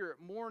in spirit,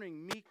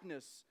 mourning,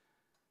 meekness,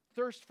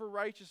 thirst for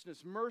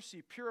righteousness,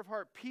 mercy, pure of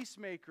heart,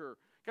 peacemaker.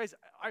 Guys,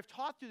 I've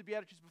taught through the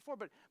Beatitudes before,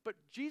 but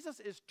Jesus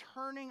is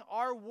turning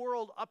our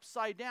world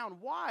upside down.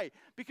 Why?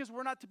 Because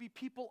we're not to be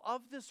people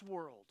of this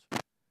world.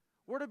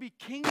 We're to be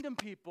kingdom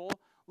people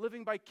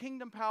living by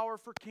kingdom power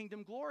for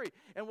kingdom glory.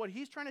 And what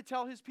he's trying to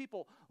tell his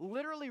people,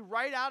 literally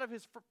right out of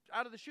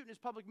the chute in his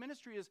public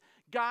ministry, is,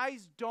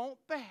 guys, don't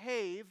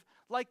behave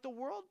like the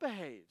world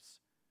behaves.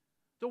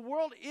 The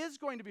world is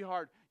going to be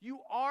hard.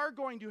 You are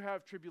going to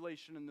have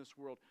tribulation in this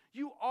world.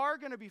 You are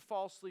going to be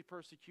falsely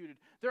persecuted.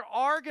 There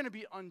are going to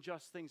be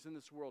unjust things in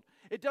this world.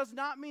 It does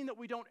not mean that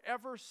we don't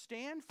ever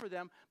stand for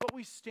them, but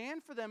we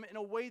stand for them in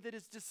a way that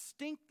is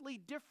distinctly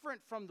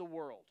different from the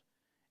world.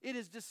 It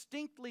is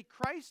distinctly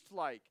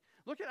Christ-like.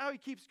 Look at how he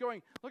keeps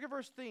going. Look at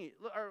verse 3.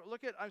 I'm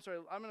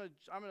going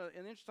to,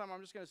 in the interest of time,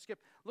 I'm just going to skip.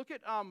 Look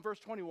at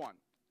verse 21.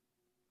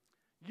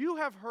 You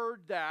have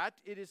heard that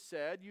it is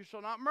said, you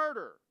shall not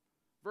murder.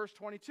 Verse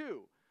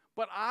 22,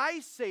 but I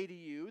say to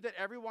you that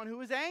everyone who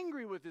is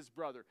angry with his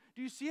brother.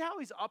 Do you see how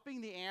he's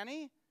upping the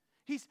ante?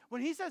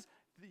 When he says,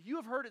 you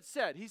have heard it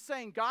said, he's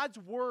saying God's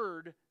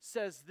word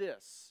says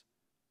this.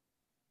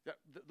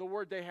 The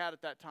word they had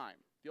at that time,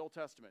 the Old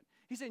Testament.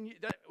 He's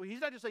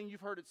not just saying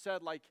you've heard it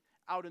said like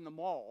out in the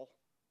mall,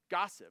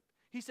 gossip.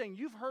 He's saying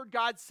you've heard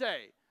God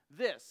say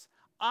this.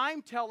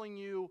 I'm telling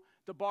you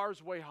the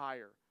bar's way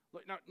higher.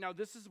 Now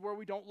this is where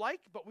we don't like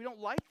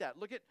that.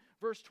 Look at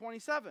verse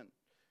 27.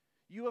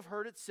 You have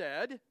heard it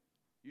said,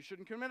 you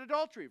shouldn't commit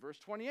adultery. Verse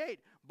 28.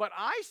 But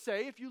I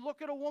say, if you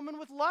look at a woman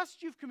with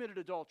lust, you've committed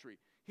adultery.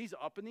 He's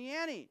up in the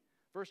ante.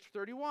 Verse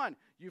 31.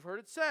 You've heard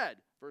it said.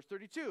 Verse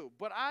 32.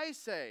 But I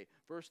say.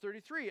 Verse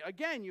 33.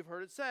 Again, you've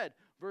heard it said.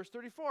 Verse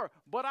 34.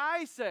 But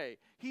I say.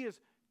 He is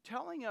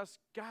telling us,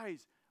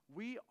 guys,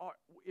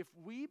 if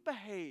we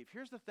behave,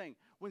 here's the thing.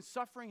 When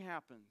suffering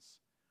happens,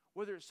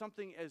 whether it's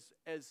something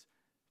as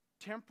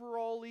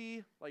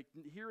temporally, like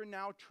here and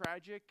now,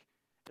 tragic,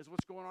 as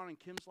what's going on in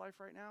Kim's life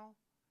right now,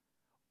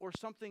 or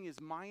something as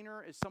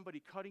minor as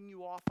somebody cutting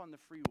you off on the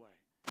freeway.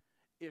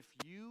 If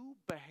you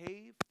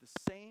behave the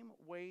same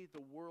way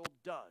the world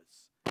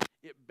does,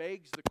 it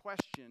begs the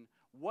question,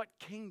 what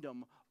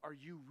kingdom are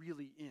you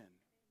really in?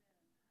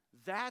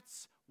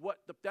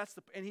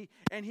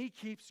 And he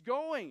keeps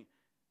going.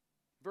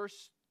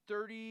 Verse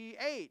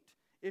 38,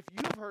 if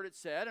you've heard it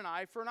said, an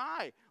eye for an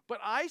eye,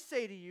 but I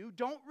say to you,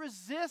 don't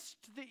resist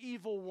the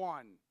evil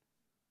one.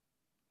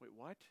 Wait,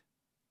 what?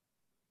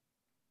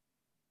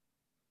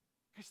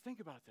 Guys, think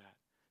about that.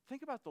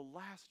 Think about the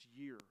last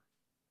year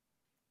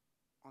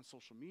on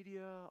social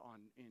media,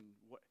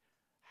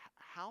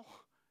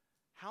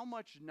 how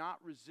much not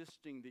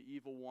resisting the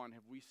evil one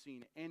have we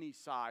seen any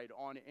side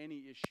on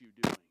any issue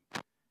doing?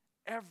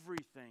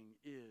 Everything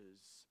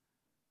is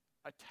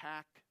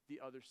attack the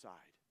other side.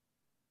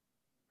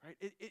 Right?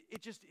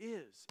 It just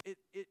is.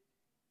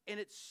 And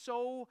it's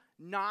so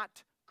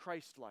not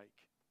Christ-like.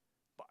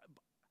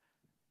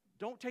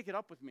 Don't take it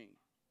up with me.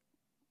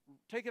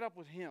 Take it up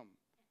with him.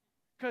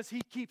 Because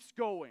he keeps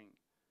going.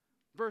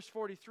 Verse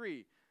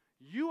 43,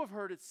 you have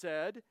heard it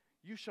said,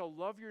 you shall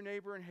love your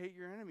neighbor and hate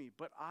your enemy.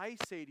 But I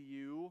say to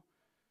you,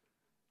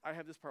 I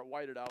have this part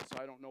whited out,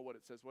 so I don't know what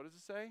it says. What does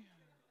it say?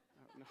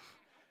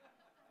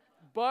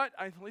 But,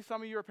 at least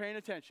some of you are paying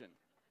attention.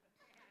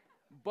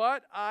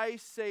 But I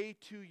say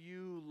to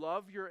you,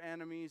 love your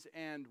enemies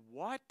and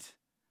what?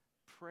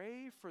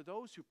 Pray for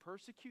those who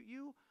persecute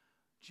you?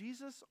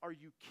 Jesus, are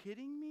you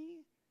kidding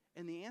me?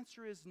 And the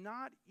answer is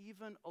not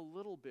even a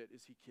little bit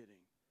is he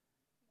kidding.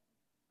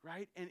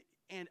 Right?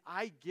 And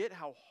I get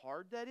how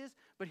hard that is,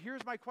 but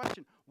here's my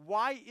question.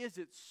 Why is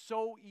it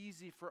so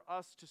easy for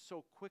us to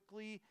so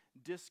quickly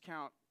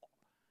discount?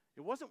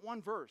 It wasn't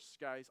one verse,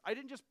 guys. I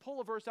didn't just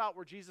pull a verse out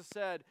where Jesus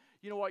said,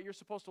 you know what, you're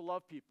supposed to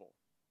love people.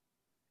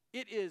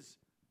 It is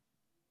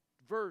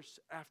verse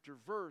after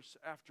verse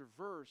after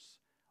verse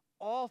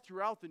all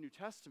throughout the New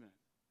Testament.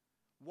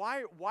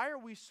 Why are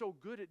we so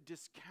good at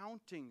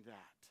discounting that?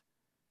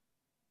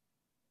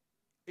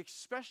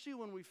 Especially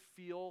when we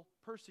feel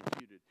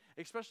persecuted,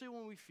 especially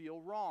when we feel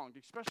wronged,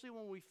 especially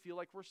when we feel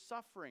like we're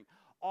suffering.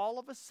 All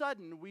of a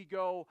sudden we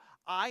go,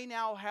 I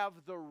now have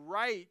the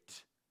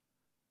right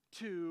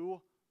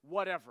to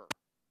whatever.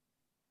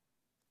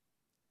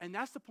 And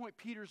that's the point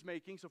Peter's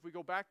making. So if we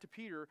go back to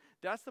Peter,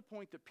 that's the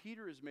point that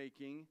Peter is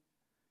making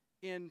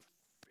in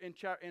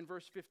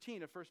verse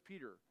 15 of 1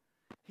 Peter.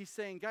 He's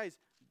saying, guys,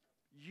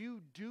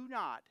 you do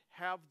not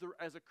have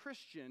as a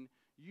Christian,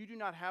 you do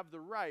not have the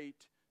right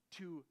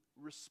to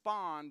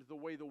respond the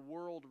way the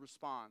world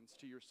responds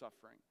to your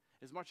suffering.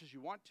 As much as you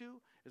want to,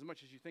 as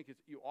much as you think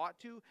you ought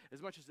to,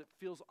 as much as it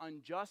feels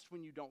unjust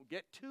when you don't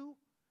get to,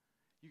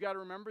 you got to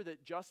remember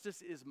that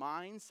justice is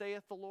mine,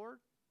 saith the Lord.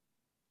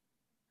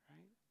 Right?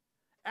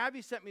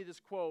 Abby sent me this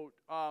quote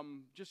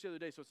just the other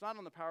day, so it's not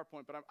on the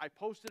PowerPoint, but I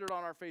posted it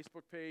on our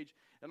Facebook page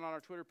and on our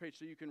Twitter page,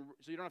 so you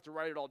don't have to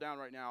write it all down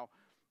right now.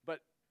 But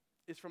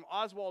it's from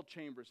Oswald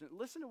Chambers, and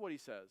listen to what he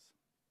says.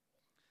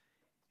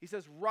 He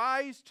says,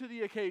 "Rise to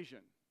the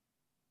occasion.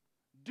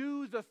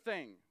 Do the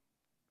thing.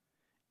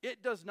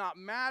 It does not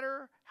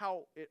matter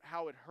how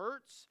it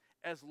hurts,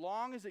 as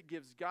long as it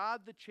gives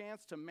God the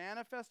chance to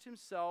manifest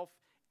himself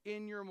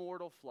in your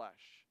mortal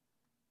flesh."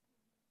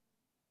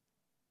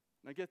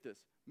 Now get this.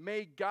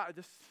 May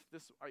God,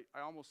 I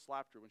almost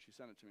slapped her when she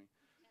sent it to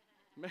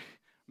me.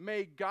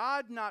 May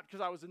God not, because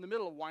I was in the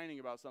middle of whining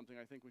about something,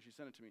 I think, when she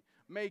sent it to me.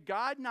 May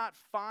God not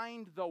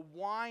find the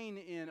wine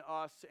in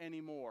us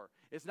anymore.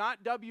 It's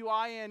not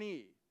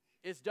W-I-N-E.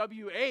 It's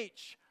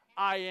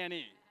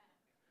W-H-I-N-E.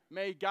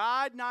 May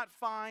God not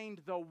find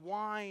the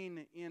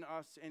wine in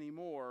us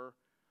anymore,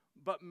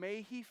 but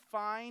may he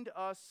find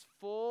us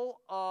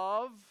full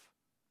of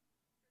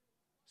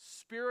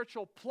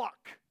spiritual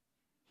pluck,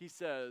 he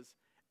says,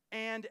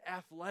 and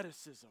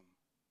athleticism,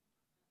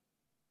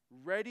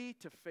 ready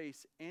to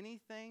face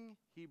anything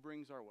he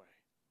brings our way.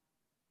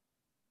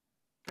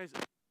 Guys,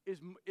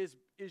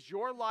 is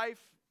your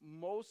life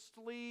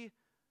mostly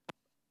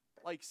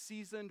like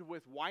seasoned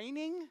with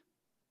whining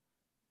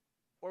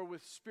or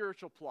with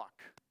spiritual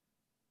pluck?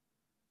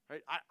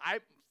 Right?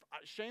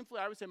 Shamefully,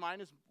 I would say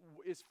mine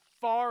is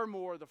far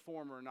more the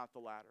former, not the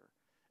latter.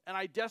 And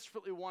I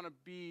desperately want to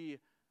be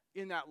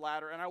in that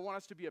latter, and I want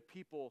us to be a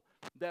people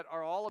that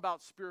are all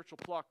about spiritual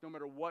pluck, no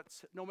matter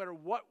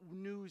what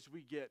news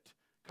we get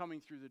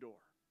coming through the door.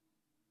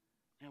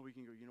 And we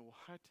can go, you know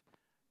what?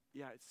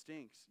 Yeah, it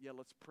stinks. Yeah,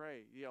 let's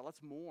pray. Yeah,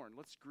 let's mourn.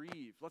 Let's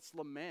grieve. Let's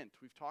lament.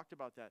 We've talked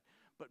about that.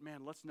 But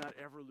man, let's not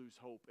ever lose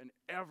hope and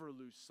ever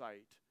lose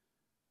sight,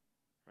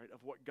 right,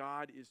 of what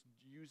God is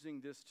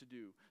using this to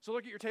do. So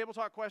look at your table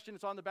talk question.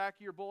 It's on the back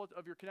of your bullet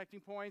of your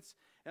connecting points.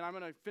 And I'm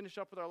going to finish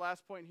up with our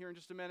last point here in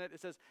just a minute. It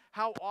says,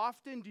 how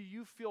often do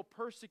you feel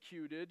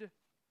persecuted?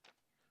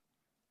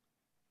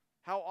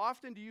 How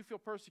often do you feel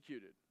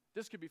persecuted?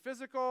 This could be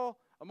physical,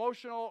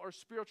 emotional, or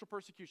spiritual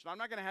persecution. I'm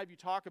not going to have you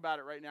talk about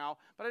it right now,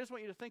 but I just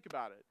want you to think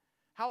about it.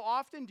 How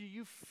often do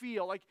you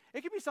feel, like, it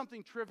could be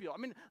something trivial.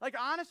 I mean, like,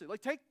 honestly,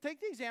 like, take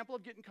the example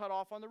of getting cut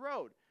off on the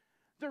road.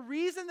 The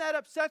reason that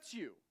upsets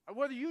you,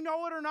 whether you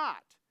know it or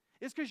not,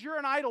 is because you're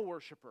an idol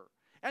worshiper.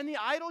 And the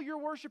idol you're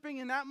worshiping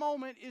in that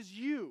moment is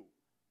you.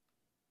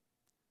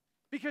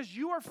 Because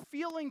you are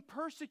feeling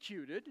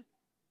persecuted.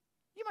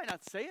 You might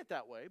not say it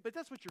that way, but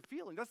that's what you're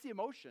feeling. That's the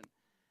emotion.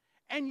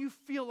 And you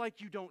feel like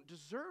you don't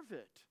deserve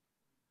it.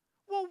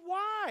 Well,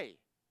 why?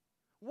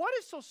 What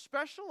is so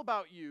special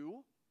about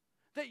you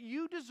that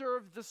you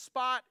deserve the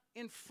spot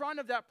in front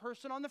of that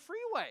person on the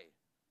freeway?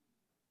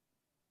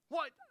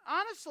 What?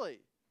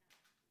 Honestly.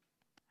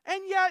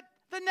 And yet,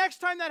 the next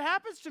time that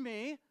happens to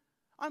me,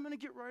 I'm going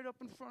to get right up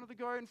in front of the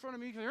guy in front of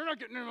me because you're not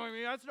getting in front of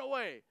me. That's no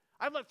way.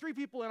 I've let 3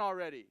 people in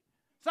already.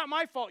 It's not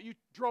my fault you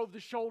drove the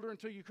shoulder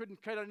until you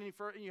couldn't cut it any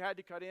further and you had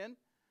to cut in.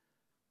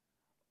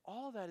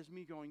 All of that is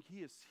me going,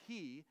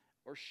 he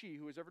or she,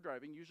 who is ever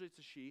driving, usually it's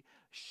a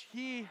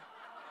she,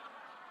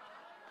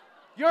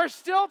 you're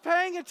still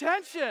paying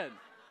attention.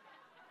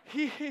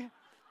 He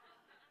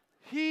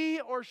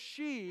or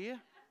she,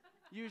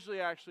 usually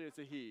actually it's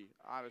a he,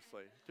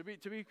 honestly.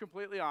 To be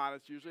completely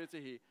honest, usually it's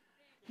a he.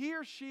 He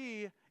or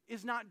she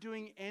is not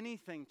doing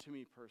anything to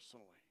me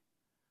personally.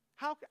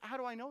 How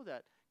do I know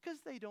that? Because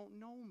they don't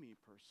know me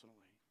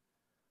personally.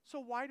 So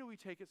why do we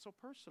take it so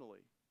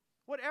personally?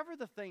 Whatever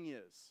the thing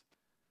is.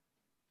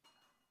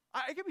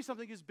 It could be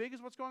something as big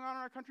as what's going on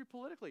in our country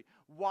politically.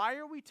 Why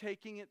are we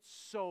taking it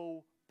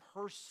so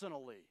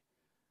personally?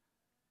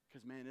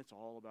 Because, man, it's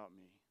all about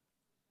me.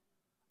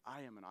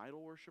 I am an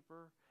idol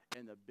worshiper,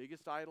 and the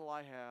biggest idol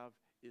I have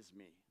is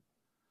me.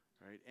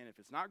 Right? And if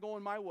it's not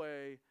going my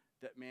way,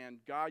 that, man,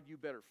 God, you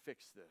better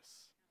fix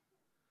this.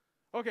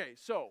 Okay,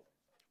 so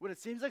when it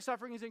seems like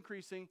suffering is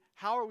increasing,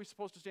 how are we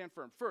supposed to stand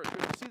firm? First, we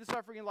have to see the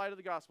suffering in light of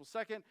the gospel.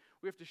 Second,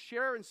 we have to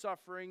share in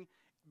suffering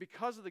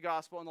because of the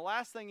gospel. And the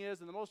last thing is,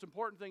 and the most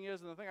important thing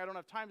is, and the thing I don't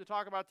have time to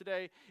talk about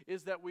today,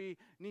 is that we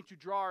need to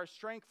draw our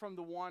strength from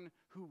the one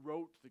who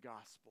wrote the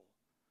gospel.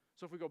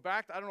 So if we go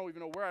back, I don't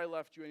even know where I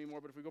left you anymore,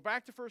 but if we go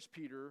back to 1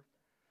 Peter,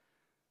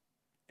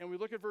 and we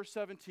look at verse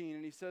 17,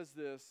 and he says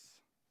this,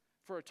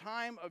 for a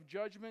time of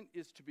judgment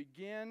is to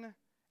begin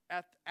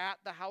at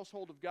the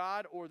household of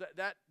God, or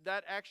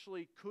that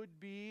actually could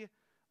be,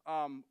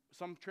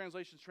 some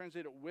translations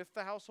translate it with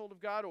the household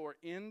of God, or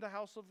in the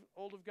household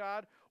of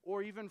God,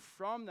 or even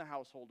from the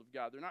household of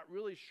God. They're not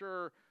really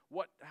sure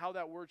how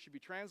that word should be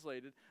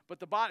translated, but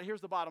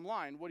here's the bottom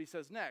line, what he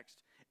says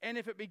next. And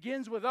if it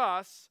begins with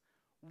us,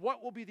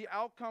 what will be the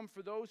outcome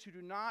for those who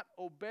do not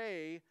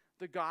obey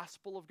the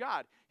gospel of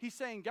God? He's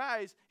saying,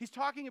 guys, he's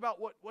talking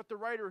about what the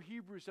writer of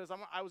Hebrews says.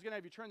 I was going to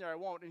have you turn there, I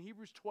won't. In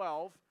Hebrews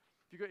 12,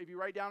 if you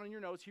write down in your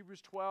notes,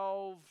 Hebrews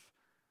 12,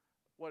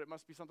 it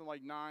must be something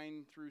like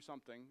 9 through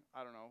something,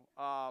 I don't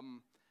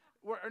know.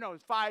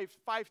 It's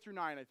 5 through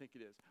 9, I think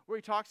it is, where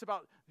he talks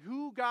about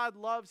who God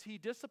loves, he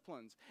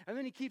disciplines. And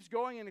then he keeps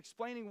going and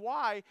explaining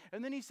why.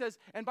 And then he says,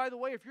 and by the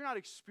way, if you're not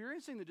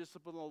experiencing the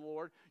discipline of the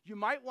Lord, you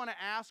might want to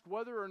ask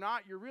whether or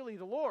not you're really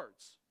the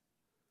Lord's.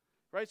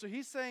 Right? So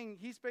he's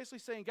basically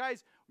saying,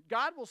 guys,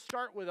 God will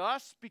start with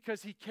us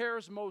because he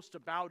cares most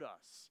about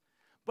us.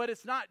 But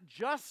it's not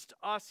just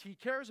us he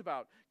cares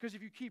about. Because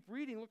if you keep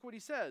reading, look what he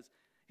says.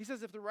 He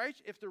says, if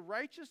the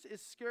righteous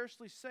is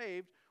scarcely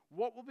saved,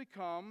 what will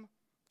become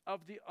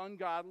of the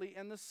ungodly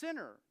and the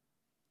sinner?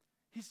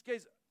 He's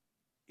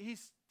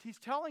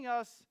telling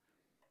us,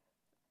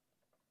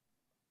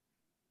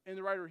 and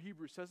the writer of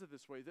Hebrews says it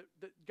this way,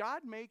 that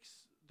God makes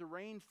the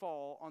rain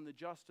fall on the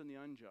just and the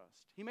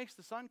unjust. He makes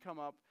the sun come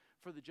up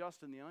for the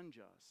just and the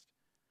unjust.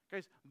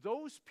 Guys,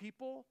 those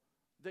people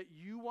that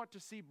you want to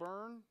see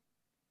burn,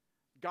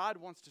 God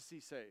wants to see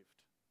saved.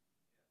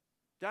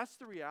 That's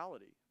the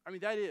reality. I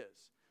mean, that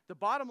is. The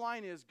bottom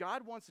line is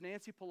God wants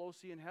Nancy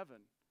Pelosi in heaven.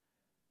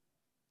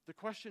 The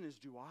question is,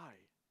 do I?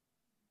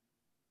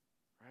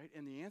 Right?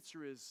 And the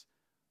answer is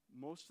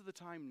most of the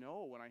time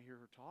no when I hear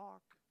her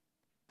talk.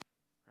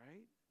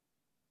 Right?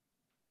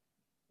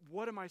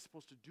 What am I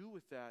supposed to do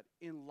with that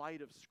in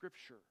light of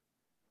Scripture?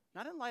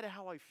 Not in light of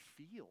how I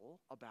feel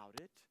about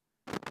it,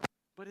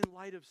 but in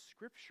light of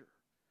Scripture.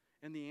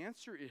 And the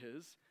answer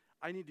is,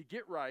 I need to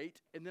get right,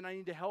 and then I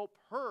need to help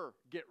her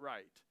get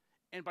right.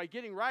 And by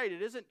getting right,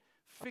 it isn't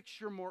fix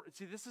your moral.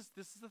 See, this is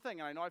the thing,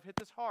 and I know I've hit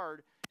this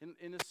hard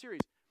in this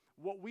series.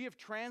 What we have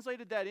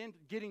translated that into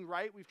getting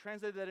right, we've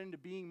translated that into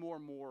being more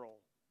moral.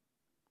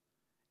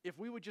 If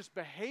we would just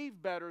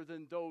behave better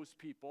than those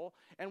people,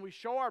 and we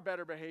show our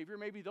better behavior,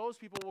 maybe those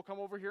people will come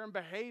over here and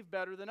behave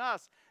better than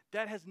us.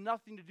 That has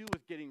nothing to do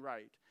with getting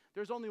right.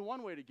 There's only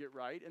one way to get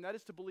right, and that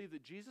is to believe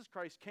that Jesus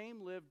Christ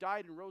came, lived,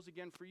 died, and rose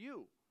again for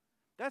you.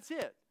 That's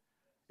it.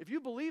 If you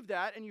believe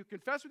that, and you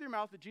confess with your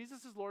mouth that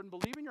Jesus is Lord, and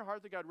believe in your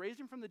heart that God raised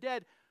him from the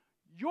dead,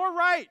 you're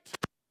right.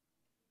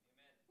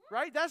 Amen.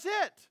 Right? That's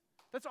it.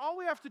 That's all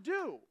we have to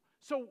do.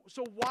 So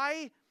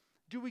why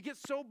do we get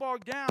so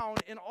bogged down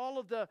in all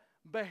of the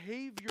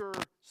behavior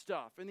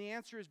stuff? And the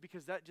answer is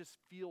because that just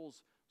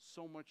feels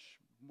so much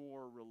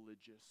more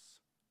religious.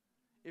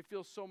 It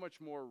feels so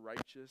much more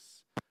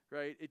righteous,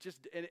 right? It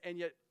just and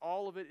yet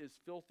all of it is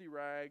filthy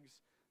rags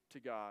to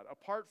God.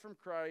 Apart from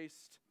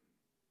Christ,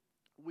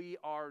 we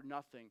are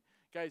nothing.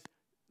 Guys,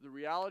 the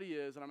reality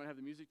is, and I'm going to have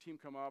the music team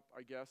come up,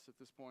 I guess, at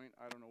this point.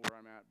 I don't know where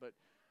I'm at, but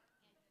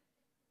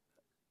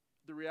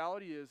the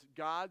reality is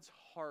God's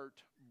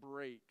heart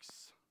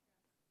breaks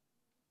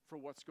for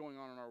what's going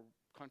on in our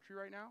country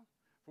right now,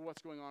 for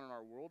what's going on in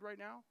our world right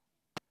now.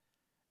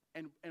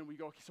 And we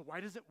go, okay, so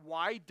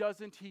why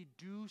doesn't he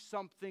do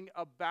something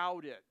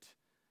about it?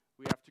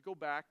 We have to go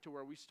back to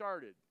where we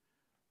started.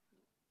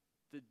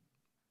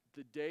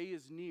 The day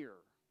is near.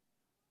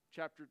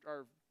 2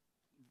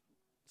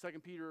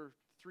 Peter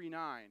 3:9.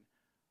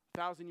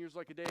 1,000 years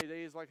like a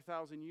day is like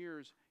 1,000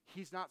 years.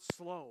 He's not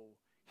slow.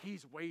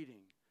 He's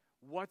waiting.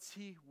 What's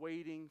he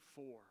waiting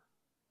for?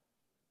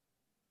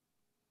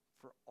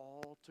 For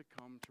all to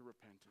come to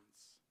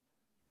repentance.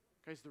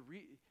 Guys,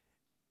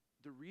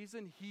 the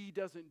reason he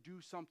doesn't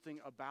do something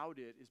about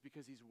it is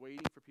because he's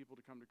waiting for people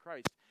to come to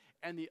Christ.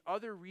 And the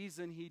other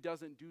reason he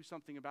doesn't do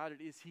something about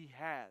it is he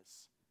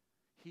has.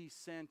 He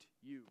sent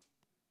you.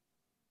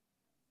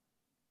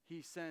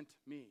 He sent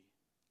me.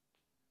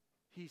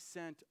 He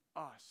sent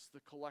us, the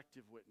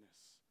collective witness.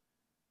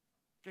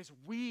 Guys,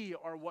 we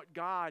are what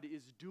God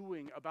is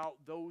doing about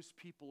those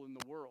people in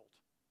the world.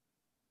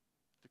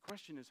 The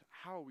question is,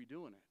 how are we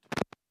doing it?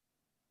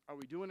 Are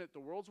we doing it the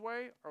world's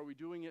way, or are we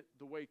doing it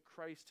the way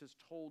Christ has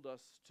told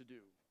us to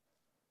do?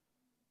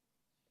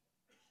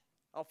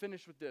 I'll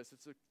finish with this.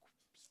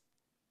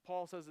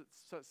 Paul says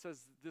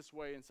this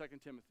way in 2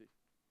 Timothy.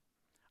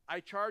 I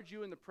charge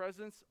you in the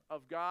presence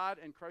of God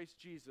and Christ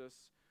Jesus,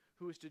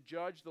 who is to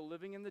judge the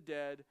living and the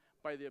dead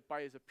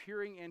by his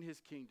appearing in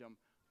his kingdom.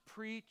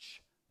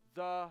 Preach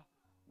the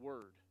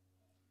word.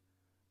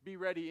 Be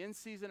ready in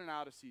season and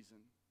out of season.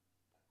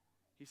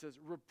 He says,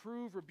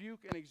 reprove,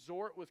 rebuke, and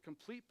exhort with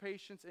complete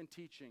patience and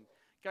teaching.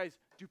 Guys,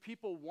 do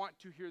people want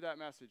to hear that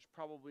message?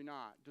 Probably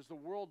not. Does the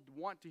world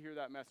want to hear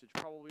that message?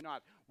 Probably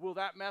not. Will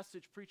that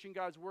message, preaching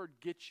God's word,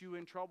 get you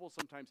in trouble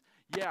sometimes?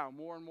 Yeah,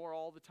 more and more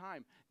all the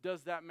time.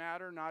 Does that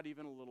matter? Not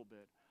even a little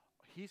bit.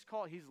 He's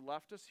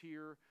left us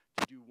here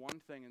to do one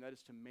thing, and that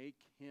is to make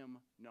him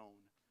known.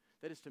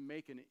 That is to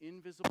make an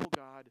invisible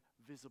God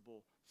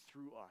visible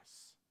through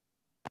us.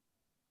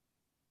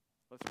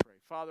 Let's pray.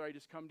 Father, I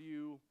just come to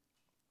you.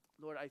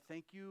 Lord, I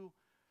thank you.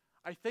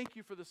 I thank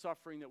you for the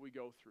suffering that we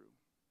go through.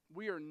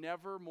 We are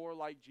never more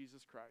like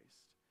Jesus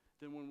Christ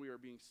than when we were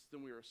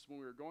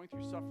going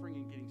through suffering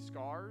and getting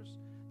scars,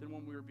 than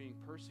when we were being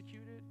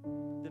persecuted,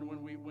 than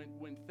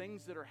when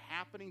things that are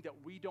happening that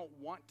we don't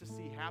want to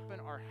see happen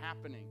are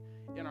happening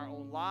in our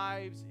own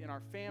lives, in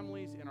our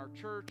families, in our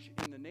church,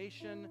 in the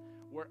nation,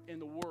 in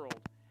the world.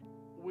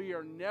 We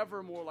are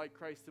never more like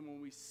Christ than when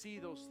we see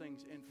those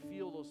things and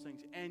feel those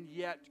things and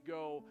yet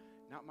go,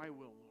 not my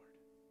will,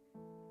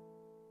 Lord.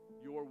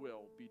 Your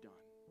will be done.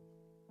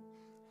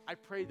 I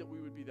pray that we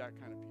would be that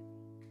kind of people.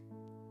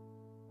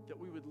 That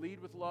we would lead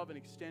with love and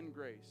extend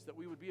grace. That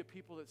we would be a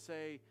people that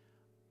say,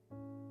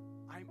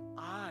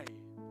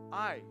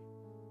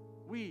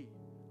 we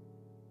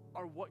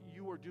are what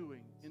you are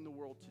doing in the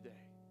world today.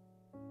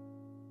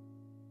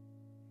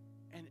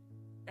 And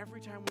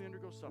every time we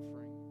undergo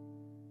suffering,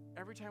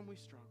 every time we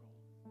struggle,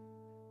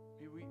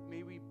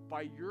 may we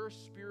by your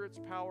Spirit's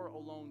power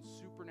alone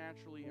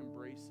supernaturally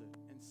embrace it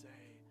and say,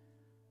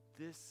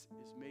 this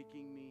is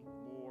making me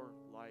more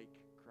like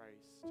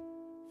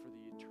Christ.